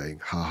kind of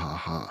saying, ha, ha,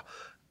 ha.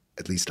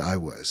 At least I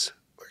was.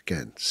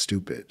 Again,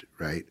 stupid,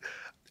 right?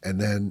 And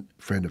then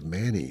a friend of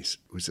Manny's,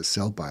 who's a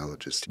cell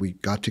biologist, we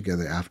got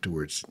together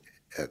afterwards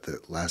at the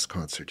last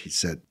concert. He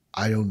said,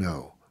 I don't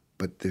know,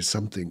 but there's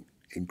something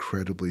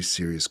incredibly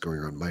serious going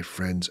on. My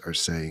friends are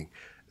saying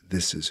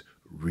this is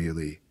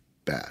really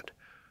bad.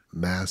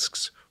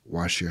 Masks,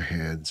 wash your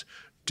hands,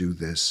 do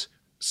this,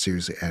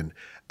 seriously. And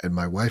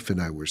my wife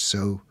and I were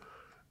so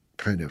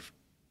kind of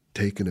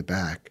taken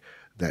aback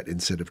that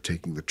instead of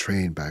taking the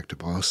train back to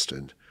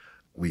Boston,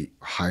 we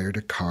hired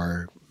a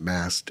car,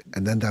 masked,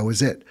 and then that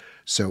was it.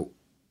 So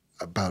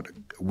about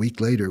a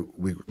week later,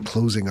 we were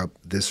closing up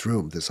this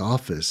room, this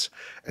office,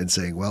 and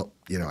saying, well,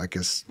 I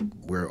guess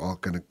we're all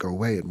going to go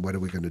away, and what are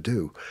we going to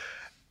do?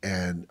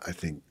 And I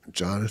think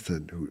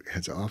Jonathan, who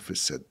heads the office,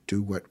 said,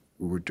 do what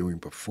we were doing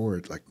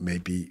before. Like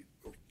maybe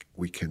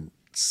we can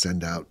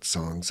send out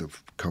songs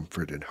of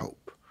comfort and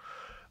hope.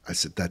 I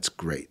said, that's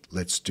great.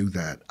 Let's do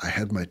that. I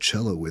had my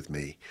cello with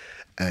me,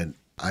 and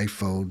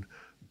iPhone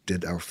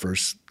did our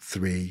first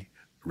 3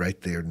 right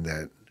there and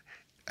then.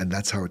 And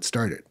that's how it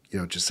started,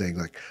 just saying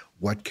like,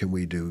 what can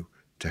we do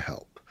to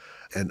help?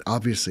 And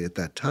obviously at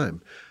that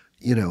time,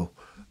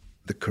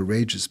 the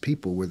courageous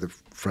people were the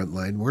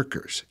frontline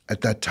workers.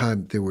 At that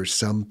time, there were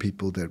some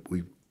people that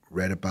we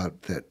read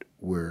about that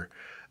were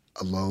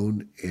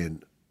alone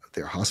in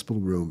their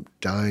hospital room,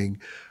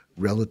 dying,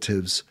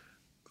 relatives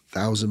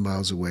 1,000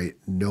 miles away.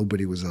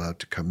 Nobody was allowed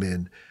to come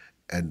in,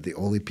 and the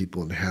only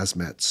people in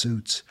hazmat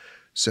suits.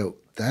 So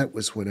that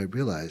was when I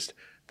realized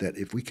that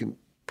if we can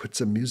put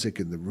some music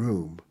in the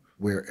room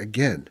where,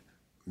 again,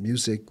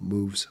 music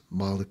moves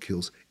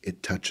molecules,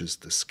 it touches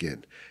the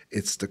skin.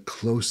 It's the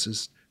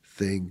closest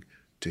thing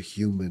to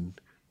human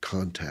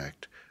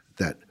contact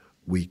that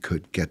we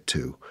could get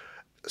to.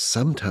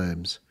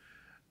 Sometimes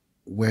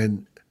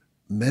when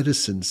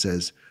medicine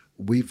says,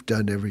 we've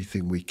done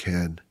everything we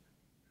can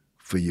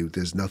for you,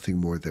 there's nothing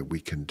more that we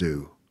can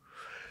do,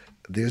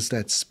 there's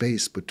that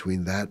space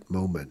between that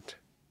moment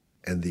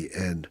and the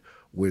end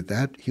where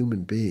that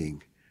human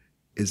being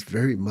is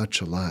very much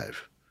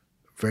alive,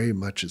 very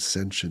much a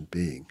sentient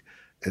being,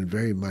 and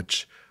very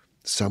much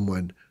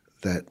someone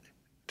that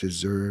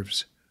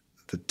deserves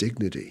the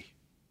dignity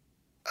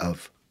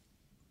of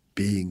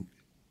being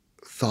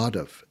thought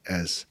of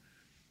as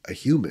a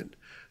human.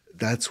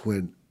 That's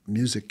when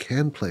music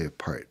can play a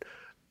part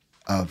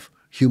of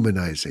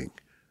humanizing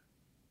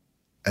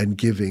and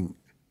giving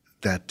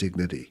that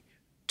dignity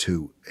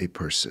to a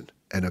person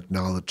and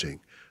acknowledging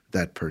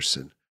that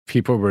person.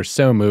 People were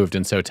so moved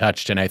and so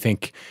touched. And I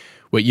think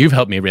what you've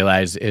helped me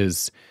realize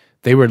is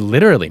they were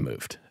literally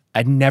moved.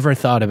 I'd never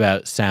thought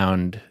about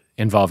sound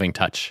involving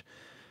touch.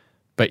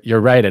 But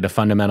you're right, at a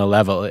fundamental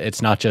level,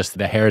 it's not just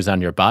the hairs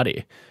on your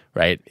body,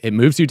 right? It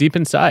moves you deep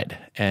inside.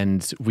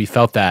 And we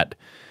felt that,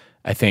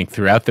 I think,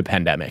 throughout the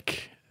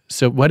pandemic.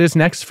 So what is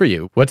next for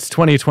you? What's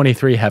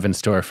 2023 have in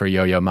store for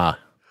Yo-Yo Ma?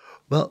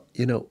 Well,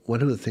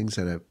 one of the things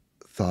that I've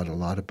thought a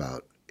lot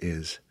about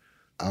is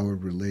our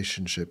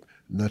relationship,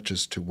 not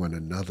just to one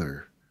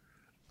another,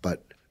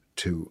 but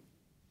to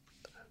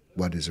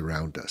what is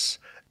around us.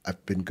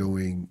 I've been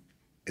going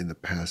in the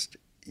past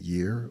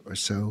year or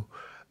so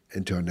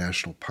into our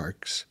national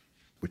parks,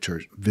 which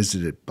are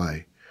visited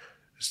by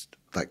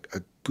like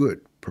a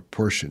good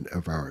proportion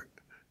of our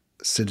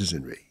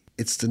citizenry.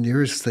 It's the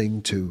nearest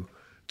thing to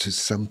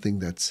something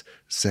that's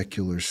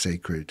secular,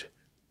 sacred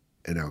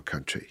in our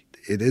country.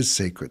 It is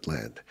sacred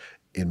land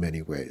in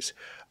many ways.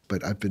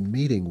 But I've been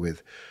meeting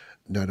with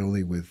not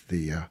only with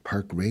the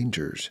park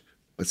rangers,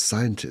 but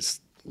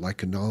scientists,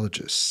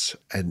 lichenologists,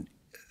 and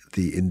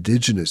the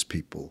indigenous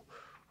people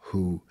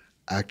who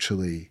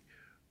actually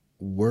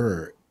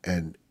were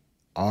and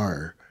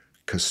are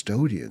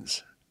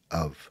custodians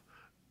of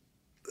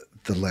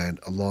the land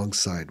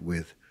alongside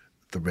with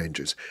the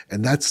rangers.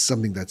 And that's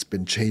something that's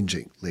been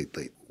changing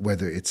lately,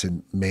 whether it's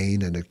in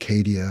Maine and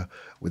Acadia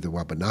with the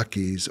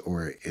Wabanakis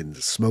or in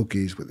the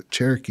Smokies with the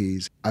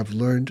Cherokees. I've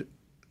learned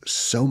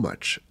so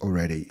much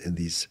already in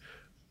these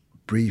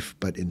brief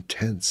but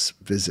intense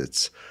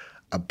visits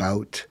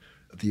about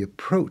the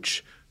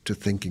approach to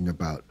thinking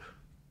about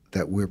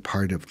that we're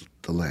part of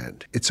the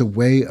land. It's a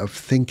way of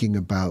thinking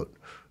about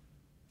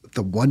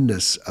the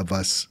oneness of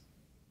us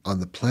on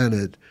the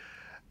planet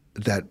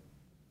that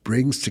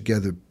brings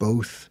together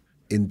both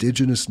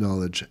indigenous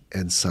knowledge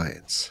and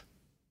science.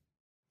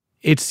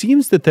 It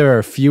seems that there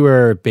are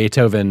fewer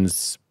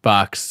Beethovens,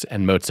 Bachs,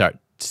 and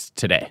Mozarts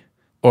today.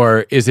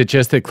 Or is it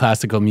just that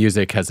classical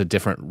music has a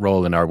different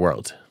role in our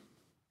world?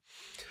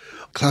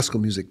 Classical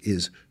music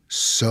is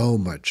so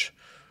much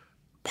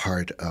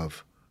part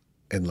of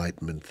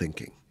Enlightenment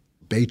thinking.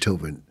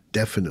 Beethoven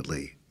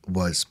definitely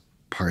was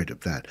part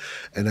of that.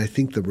 And I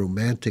think the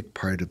romantic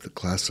part of the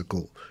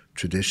classical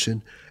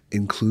tradition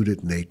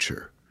included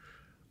nature.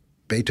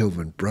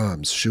 Beethoven,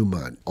 Brahms,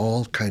 Schumann,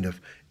 all kind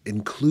of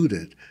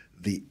included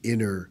the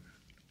inner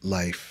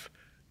life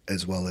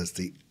as well as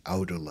the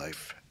outer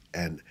life,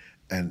 and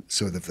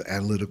sort of the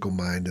analytical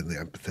mind and the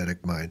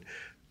empathetic mind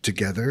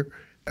together.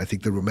 I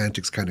think the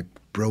Romantics kind of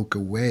broke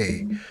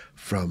away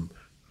from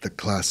the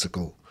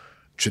classical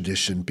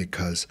tradition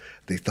because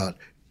they thought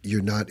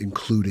you're not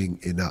including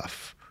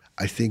enough.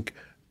 I think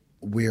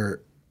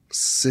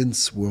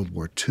since World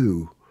War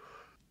II,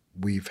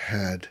 we've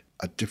had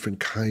a different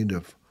kind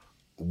of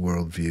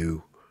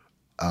worldview,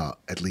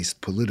 at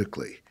least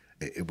politically.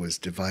 It was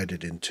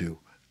divided into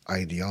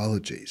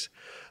ideologies.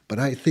 But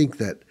I think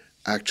that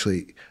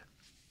actually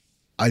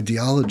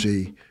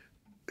ideology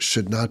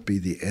should not be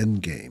the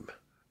end game.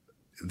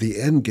 The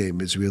end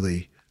game is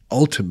really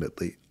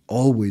ultimately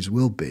always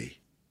will be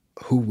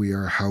who we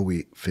are, how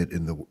we fit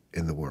in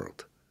the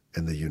world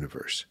and the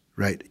universe.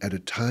 Right? At a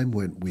time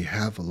when we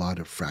have a lot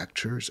of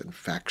fractures and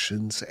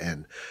factions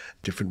and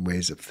different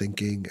ways of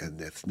thinking and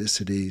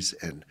ethnicities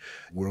and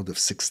a world of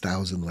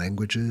 6,000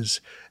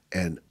 languages,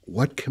 and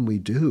what can we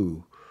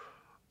do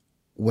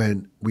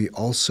when we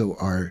also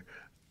are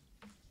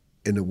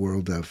in a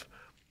world of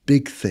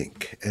big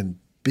think and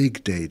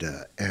big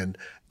data and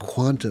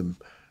quantum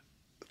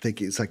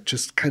thinking? It's like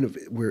just kind of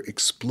we're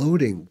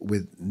exploding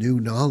with new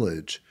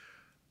knowledge,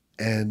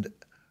 and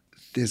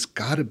there's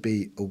got to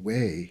be a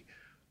way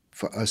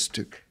for us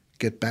to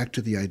get back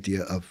to the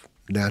idea of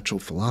natural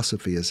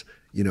philosophy as,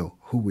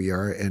 who we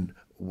are and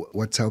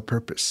what's our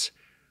purpose,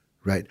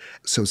 right?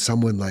 So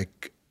someone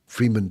like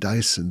Freeman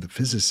Dyson, the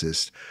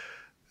physicist,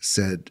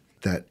 said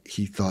that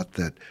he thought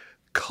that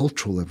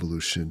cultural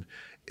evolution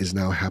is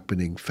now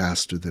happening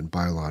faster than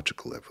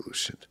biological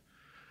evolution.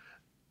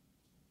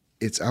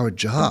 It's our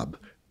job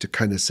to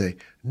kind of say,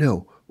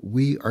 no,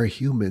 we are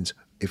humans.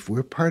 If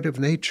we're part of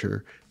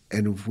nature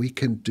and if we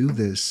can do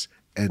this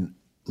and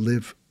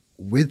live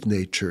with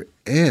nature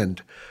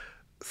and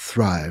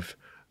thrive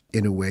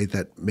in a way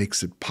that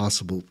makes it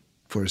possible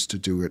for us to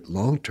do it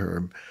long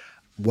term,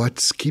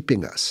 what's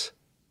keeping us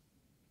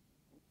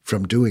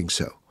from doing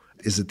so?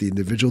 Is it the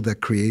individual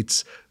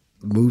that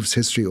moves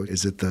history, or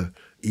is it the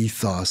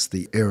ethos,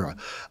 the era?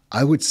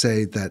 I would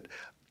say that,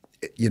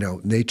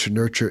 nature,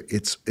 nurture,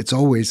 it's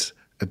always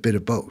a bit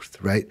of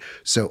both, right?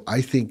 So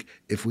I think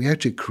if we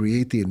actually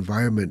create the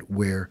environment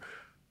where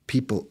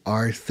people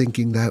are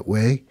thinking that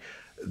way,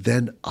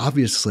 then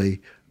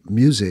obviously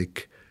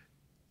music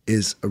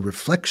is a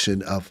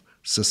reflection of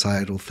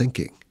societal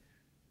thinking.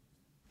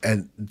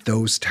 And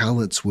those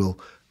talents will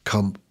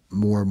come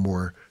more and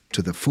more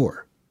to the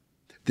fore.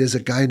 There's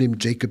a guy named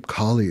Jacob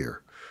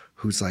Collier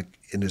who's like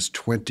in his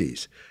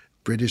 20s,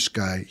 British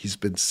guy. He's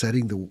been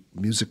setting the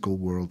musical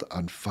world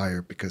on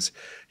fire because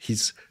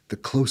he's the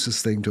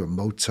closest thing to a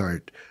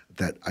Mozart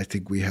that I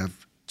think we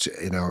have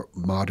in our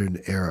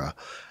modern era.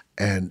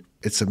 And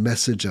it's a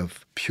message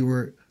of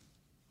pure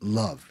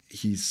love.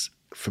 He's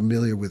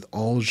familiar with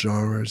all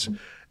genres,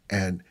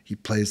 and he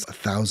plays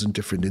 1,000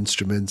 different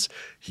instruments.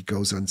 He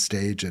goes on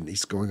stage and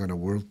he's going on a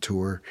world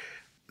tour.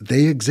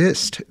 They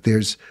exist.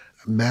 There's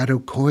Matt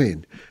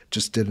O'Coin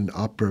just did an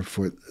opera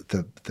for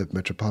the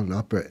Metropolitan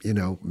Opera,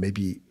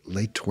 maybe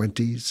late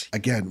 20s.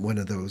 Again, one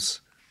of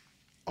those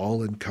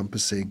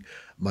all-encompassing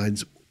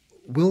minds.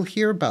 We'll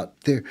hear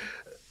about their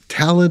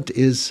talent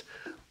is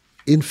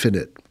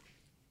infinite.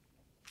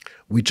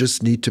 We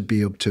just need to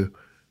be able to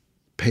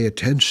pay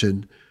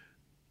attention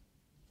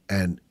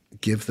and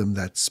give them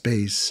that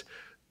space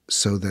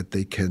so that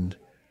they can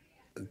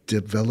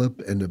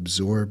develop and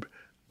absorb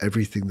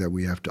everything that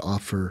we have to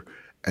offer,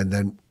 and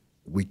then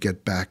we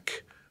get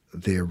back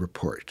their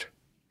report.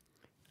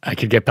 I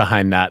could get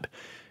behind that.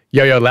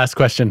 Yo-Yo, last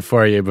question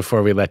for you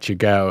before we let you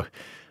go.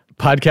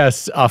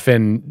 Podcasts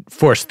often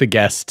force the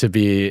guest to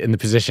be in the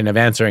position of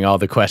answering all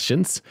the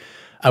questions.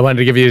 I wanted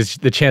to give you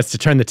the chance to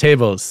turn the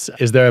tables.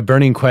 Is there a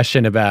burning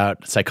question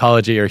about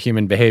psychology or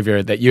human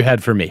behavior that you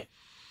had for me?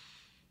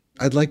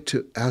 I'd like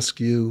to ask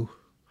you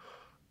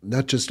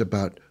not just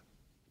about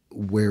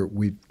where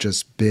we've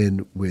just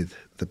been with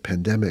the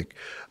pandemic,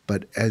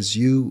 but as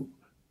you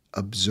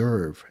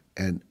observe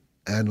and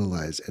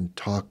analyze and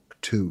talk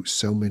to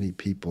so many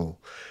people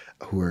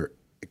who are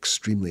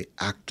extremely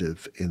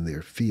active in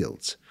their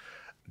fields,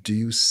 do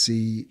you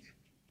see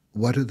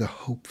what are the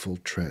hopeful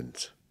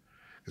trends?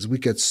 Because we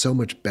get so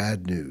much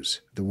bad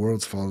news. The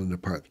world's falling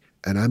apart.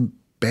 And I'm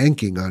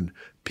banking on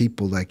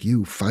people like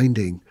you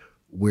finding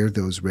where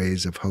those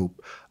rays of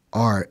hope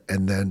are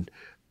and then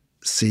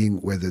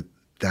seeing whether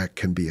that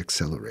can be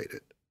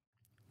accelerated.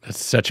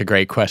 That's such a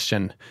great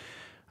question.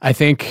 I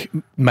think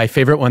my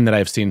favorite one that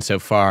I've seen so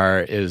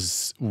far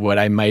is what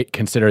I might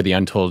consider the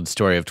untold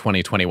story of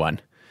 2021.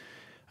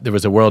 There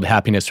was a World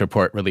Happiness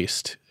Report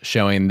released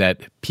showing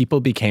that people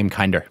became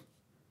kinder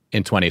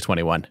in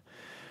 2021.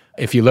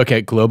 If you look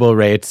at global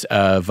rates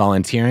of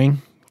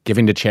volunteering,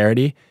 giving to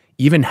charity,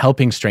 even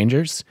helping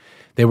strangers,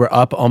 they were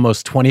up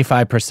almost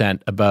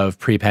 25% above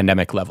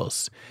pre-pandemic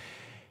levels.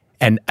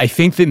 And I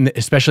think that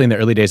especially in the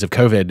early days of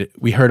COVID,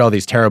 we heard all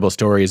these terrible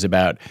stories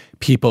about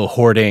people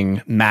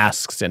hoarding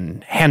masks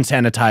and hand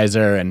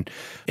sanitizer, and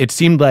it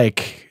seemed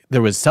like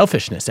there was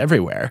selfishness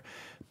everywhere.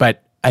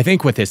 But I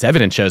think what this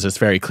evidence shows us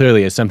very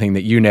clearly is something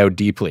that you know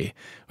deeply,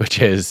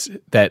 which is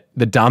that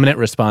the dominant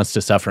response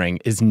to suffering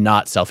is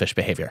not selfish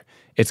behavior.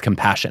 It's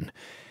compassion.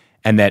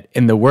 And that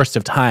in the worst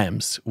of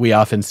times, we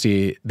often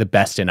see the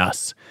best in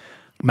us.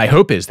 My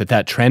hope is that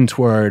that trend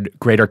toward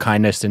greater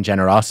kindness and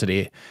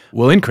generosity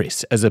will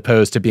increase as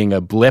opposed to being a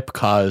blip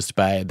caused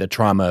by the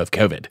trauma of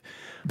COVID.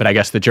 But I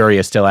guess the jury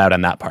is still out on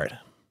that part.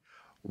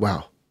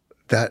 Wow,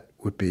 that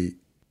would be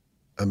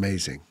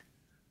amazing.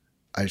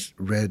 I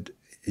read,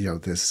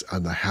 this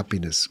on the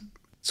happiness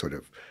sort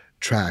of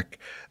track,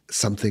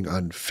 something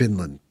on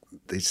Finland.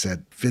 They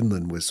said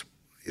Finland was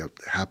the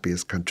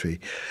happiest country.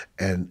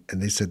 And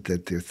they said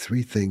that there are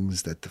three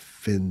things that the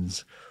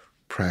Finns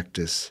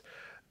practice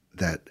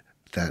that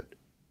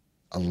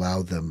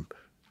allow them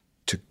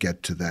to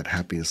get to that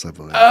happiness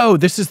level. Oh,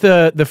 this is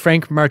the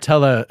Frank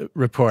Martella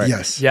report.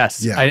 Yes.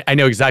 Yeah. I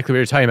know exactly what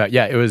you're talking about.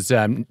 Yeah, it was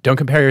don't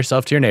compare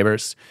yourself to your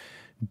neighbors,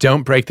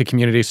 don't break the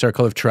community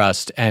circle of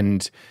trust,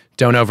 and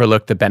don't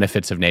overlook the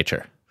benefits of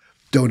nature.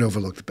 Don't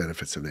overlook the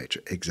benefits of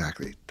nature.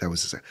 Exactly. That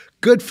was the same.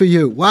 Good for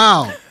you.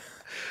 Wow.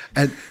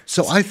 And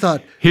so I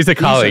thought... He's a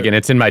colleague, and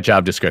it's in my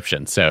job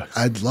description, so...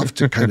 I'd love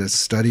to kind of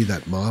study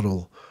that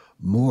model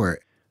more.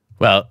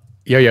 Well...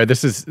 Yo-Yo,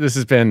 this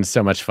has been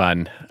so much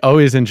fun.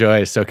 Always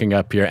enjoy soaking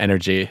up your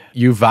energy.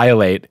 You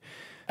violate,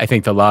 I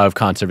think, the law of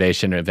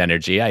conservation of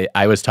energy.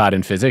 I was taught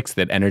in physics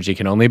that energy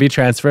can only be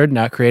transferred,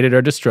 not created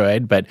or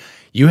destroyed, but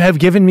you have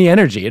given me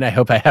energy, and I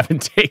hope I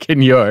haven't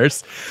taken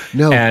yours.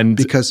 No,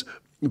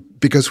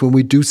 because when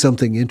we do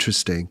something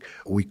interesting,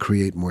 we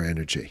create more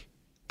energy.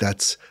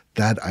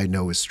 That I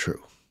know is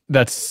true.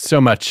 That's so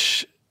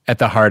much at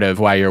the heart of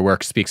why your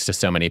work speaks to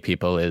so many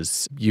people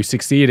is you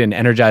succeed in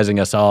energizing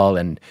us all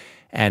and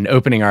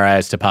opening our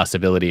eyes to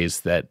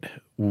possibilities that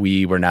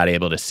we were not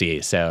able to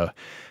see. So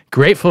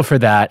grateful for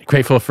that.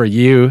 Grateful for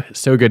you.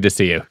 So good to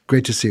see you.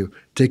 Great to see you.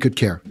 Take good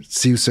care.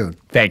 See you soon.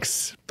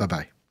 Thanks.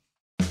 Bye-bye.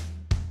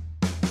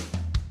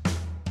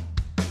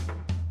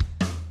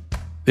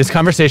 This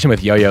conversation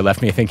with Yo-Yo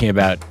left me thinking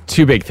about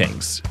two big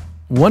things.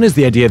 One is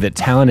the idea that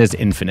talent is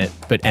infinite,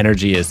 but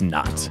energy is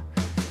not.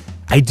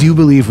 I do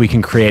believe we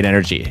can create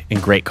energy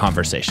in great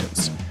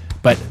conversations.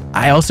 But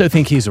I also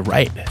think he's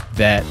right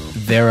that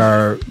there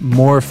are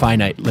more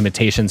finite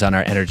limitations on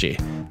our energy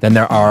than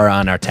there are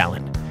on our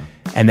talent.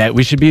 And that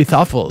we should be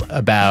thoughtful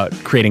about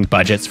creating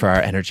budgets for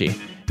our energy,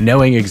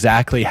 knowing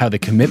exactly how the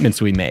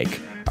commitments we make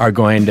are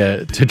going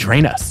to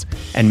drain us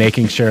and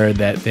making sure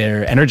that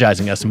they're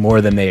energizing us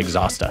more than they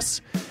exhaust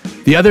us.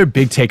 The other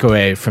big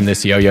takeaway from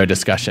this Yo-Yo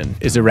discussion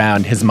is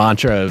around his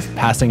mantra of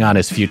passing on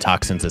as few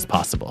toxins as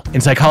possible.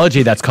 In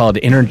psychology, that's called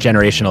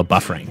intergenerational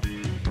buffering.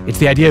 It's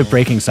the idea of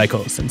breaking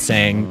cycles and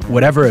saying,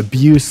 whatever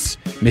abuse,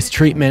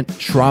 mistreatment,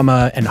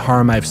 trauma, and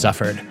harm I've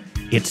suffered,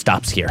 it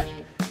stops here.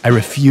 I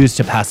refuse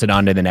to pass it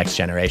on to the next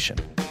generation.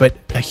 But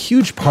a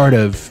huge part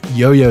of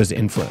Yo-Yo's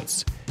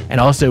influence,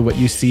 and also what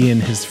you see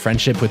in his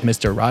friendship with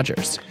Mr.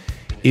 Rogers,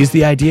 is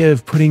the idea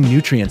of putting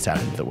nutrients out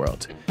into the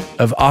world,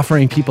 of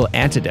offering people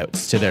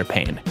antidotes to their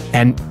pain.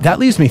 And that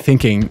leaves me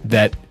thinking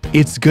that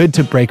it's good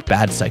to break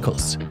bad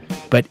cycles,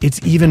 but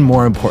it's even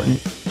more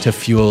important to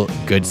fuel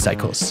good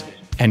cycles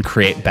and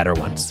create better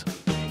ones.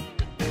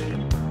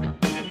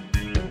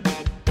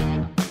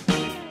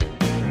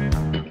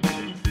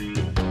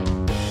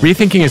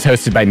 Rethinking is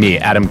hosted by me,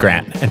 Adam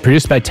Grant, and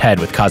produced by TED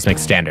with Cosmic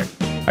Standard.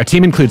 Our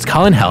team includes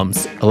Colin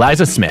Helms,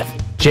 Eliza Smith,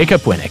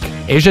 Jacob Winnick,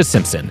 Asia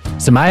Simpson,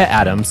 Samaya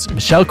Adams,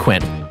 Michelle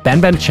Quinn,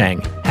 Ben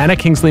Chang, Hannah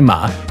Kingsley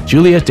Ma,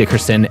 Julia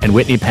Dickerson, and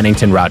Whitney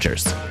Pennington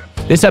Rogers.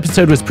 This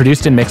episode was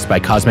produced and mixed by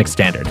Cosmic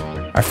Standard.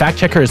 Our fact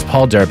checker is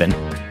Paul Durbin.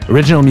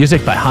 Original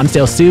music by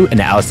Hansdale Hsu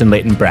and Allison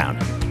Leighton Brown.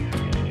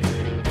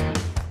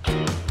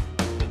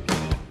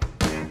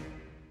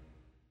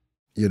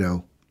 You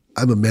know,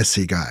 I'm a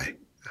messy guy,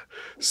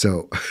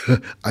 so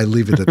I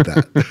leave it at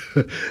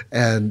that.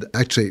 And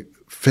actually,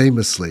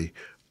 famously,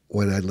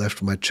 when I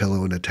left my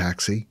cello in a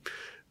taxi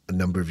a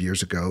number of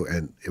years ago,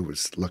 and it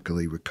was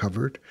luckily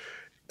recovered,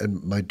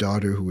 and my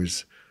daughter, who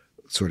was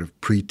sort of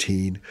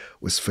preteen,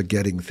 was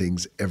forgetting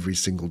things every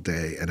single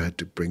day, and I had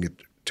to bring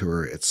it to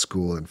her at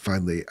school. And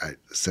finally, I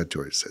said to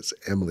her, I says,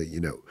 Emily, you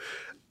know,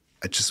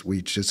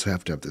 we just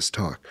have to have this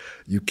talk.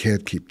 You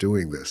can't keep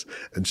doing this.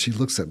 And she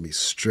looks at me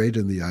straight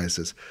in the eye and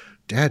says,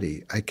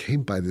 Daddy, I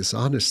came by this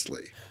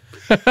honestly.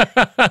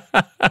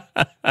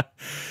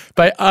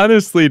 By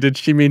honestly, did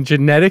she mean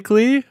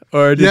genetically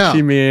or did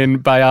she mean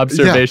by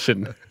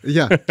observation?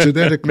 Yeah,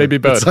 genetically. Maybe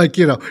both.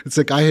 It's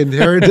like I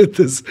inherited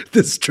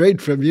this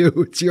trait from you.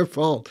 It's your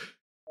fault.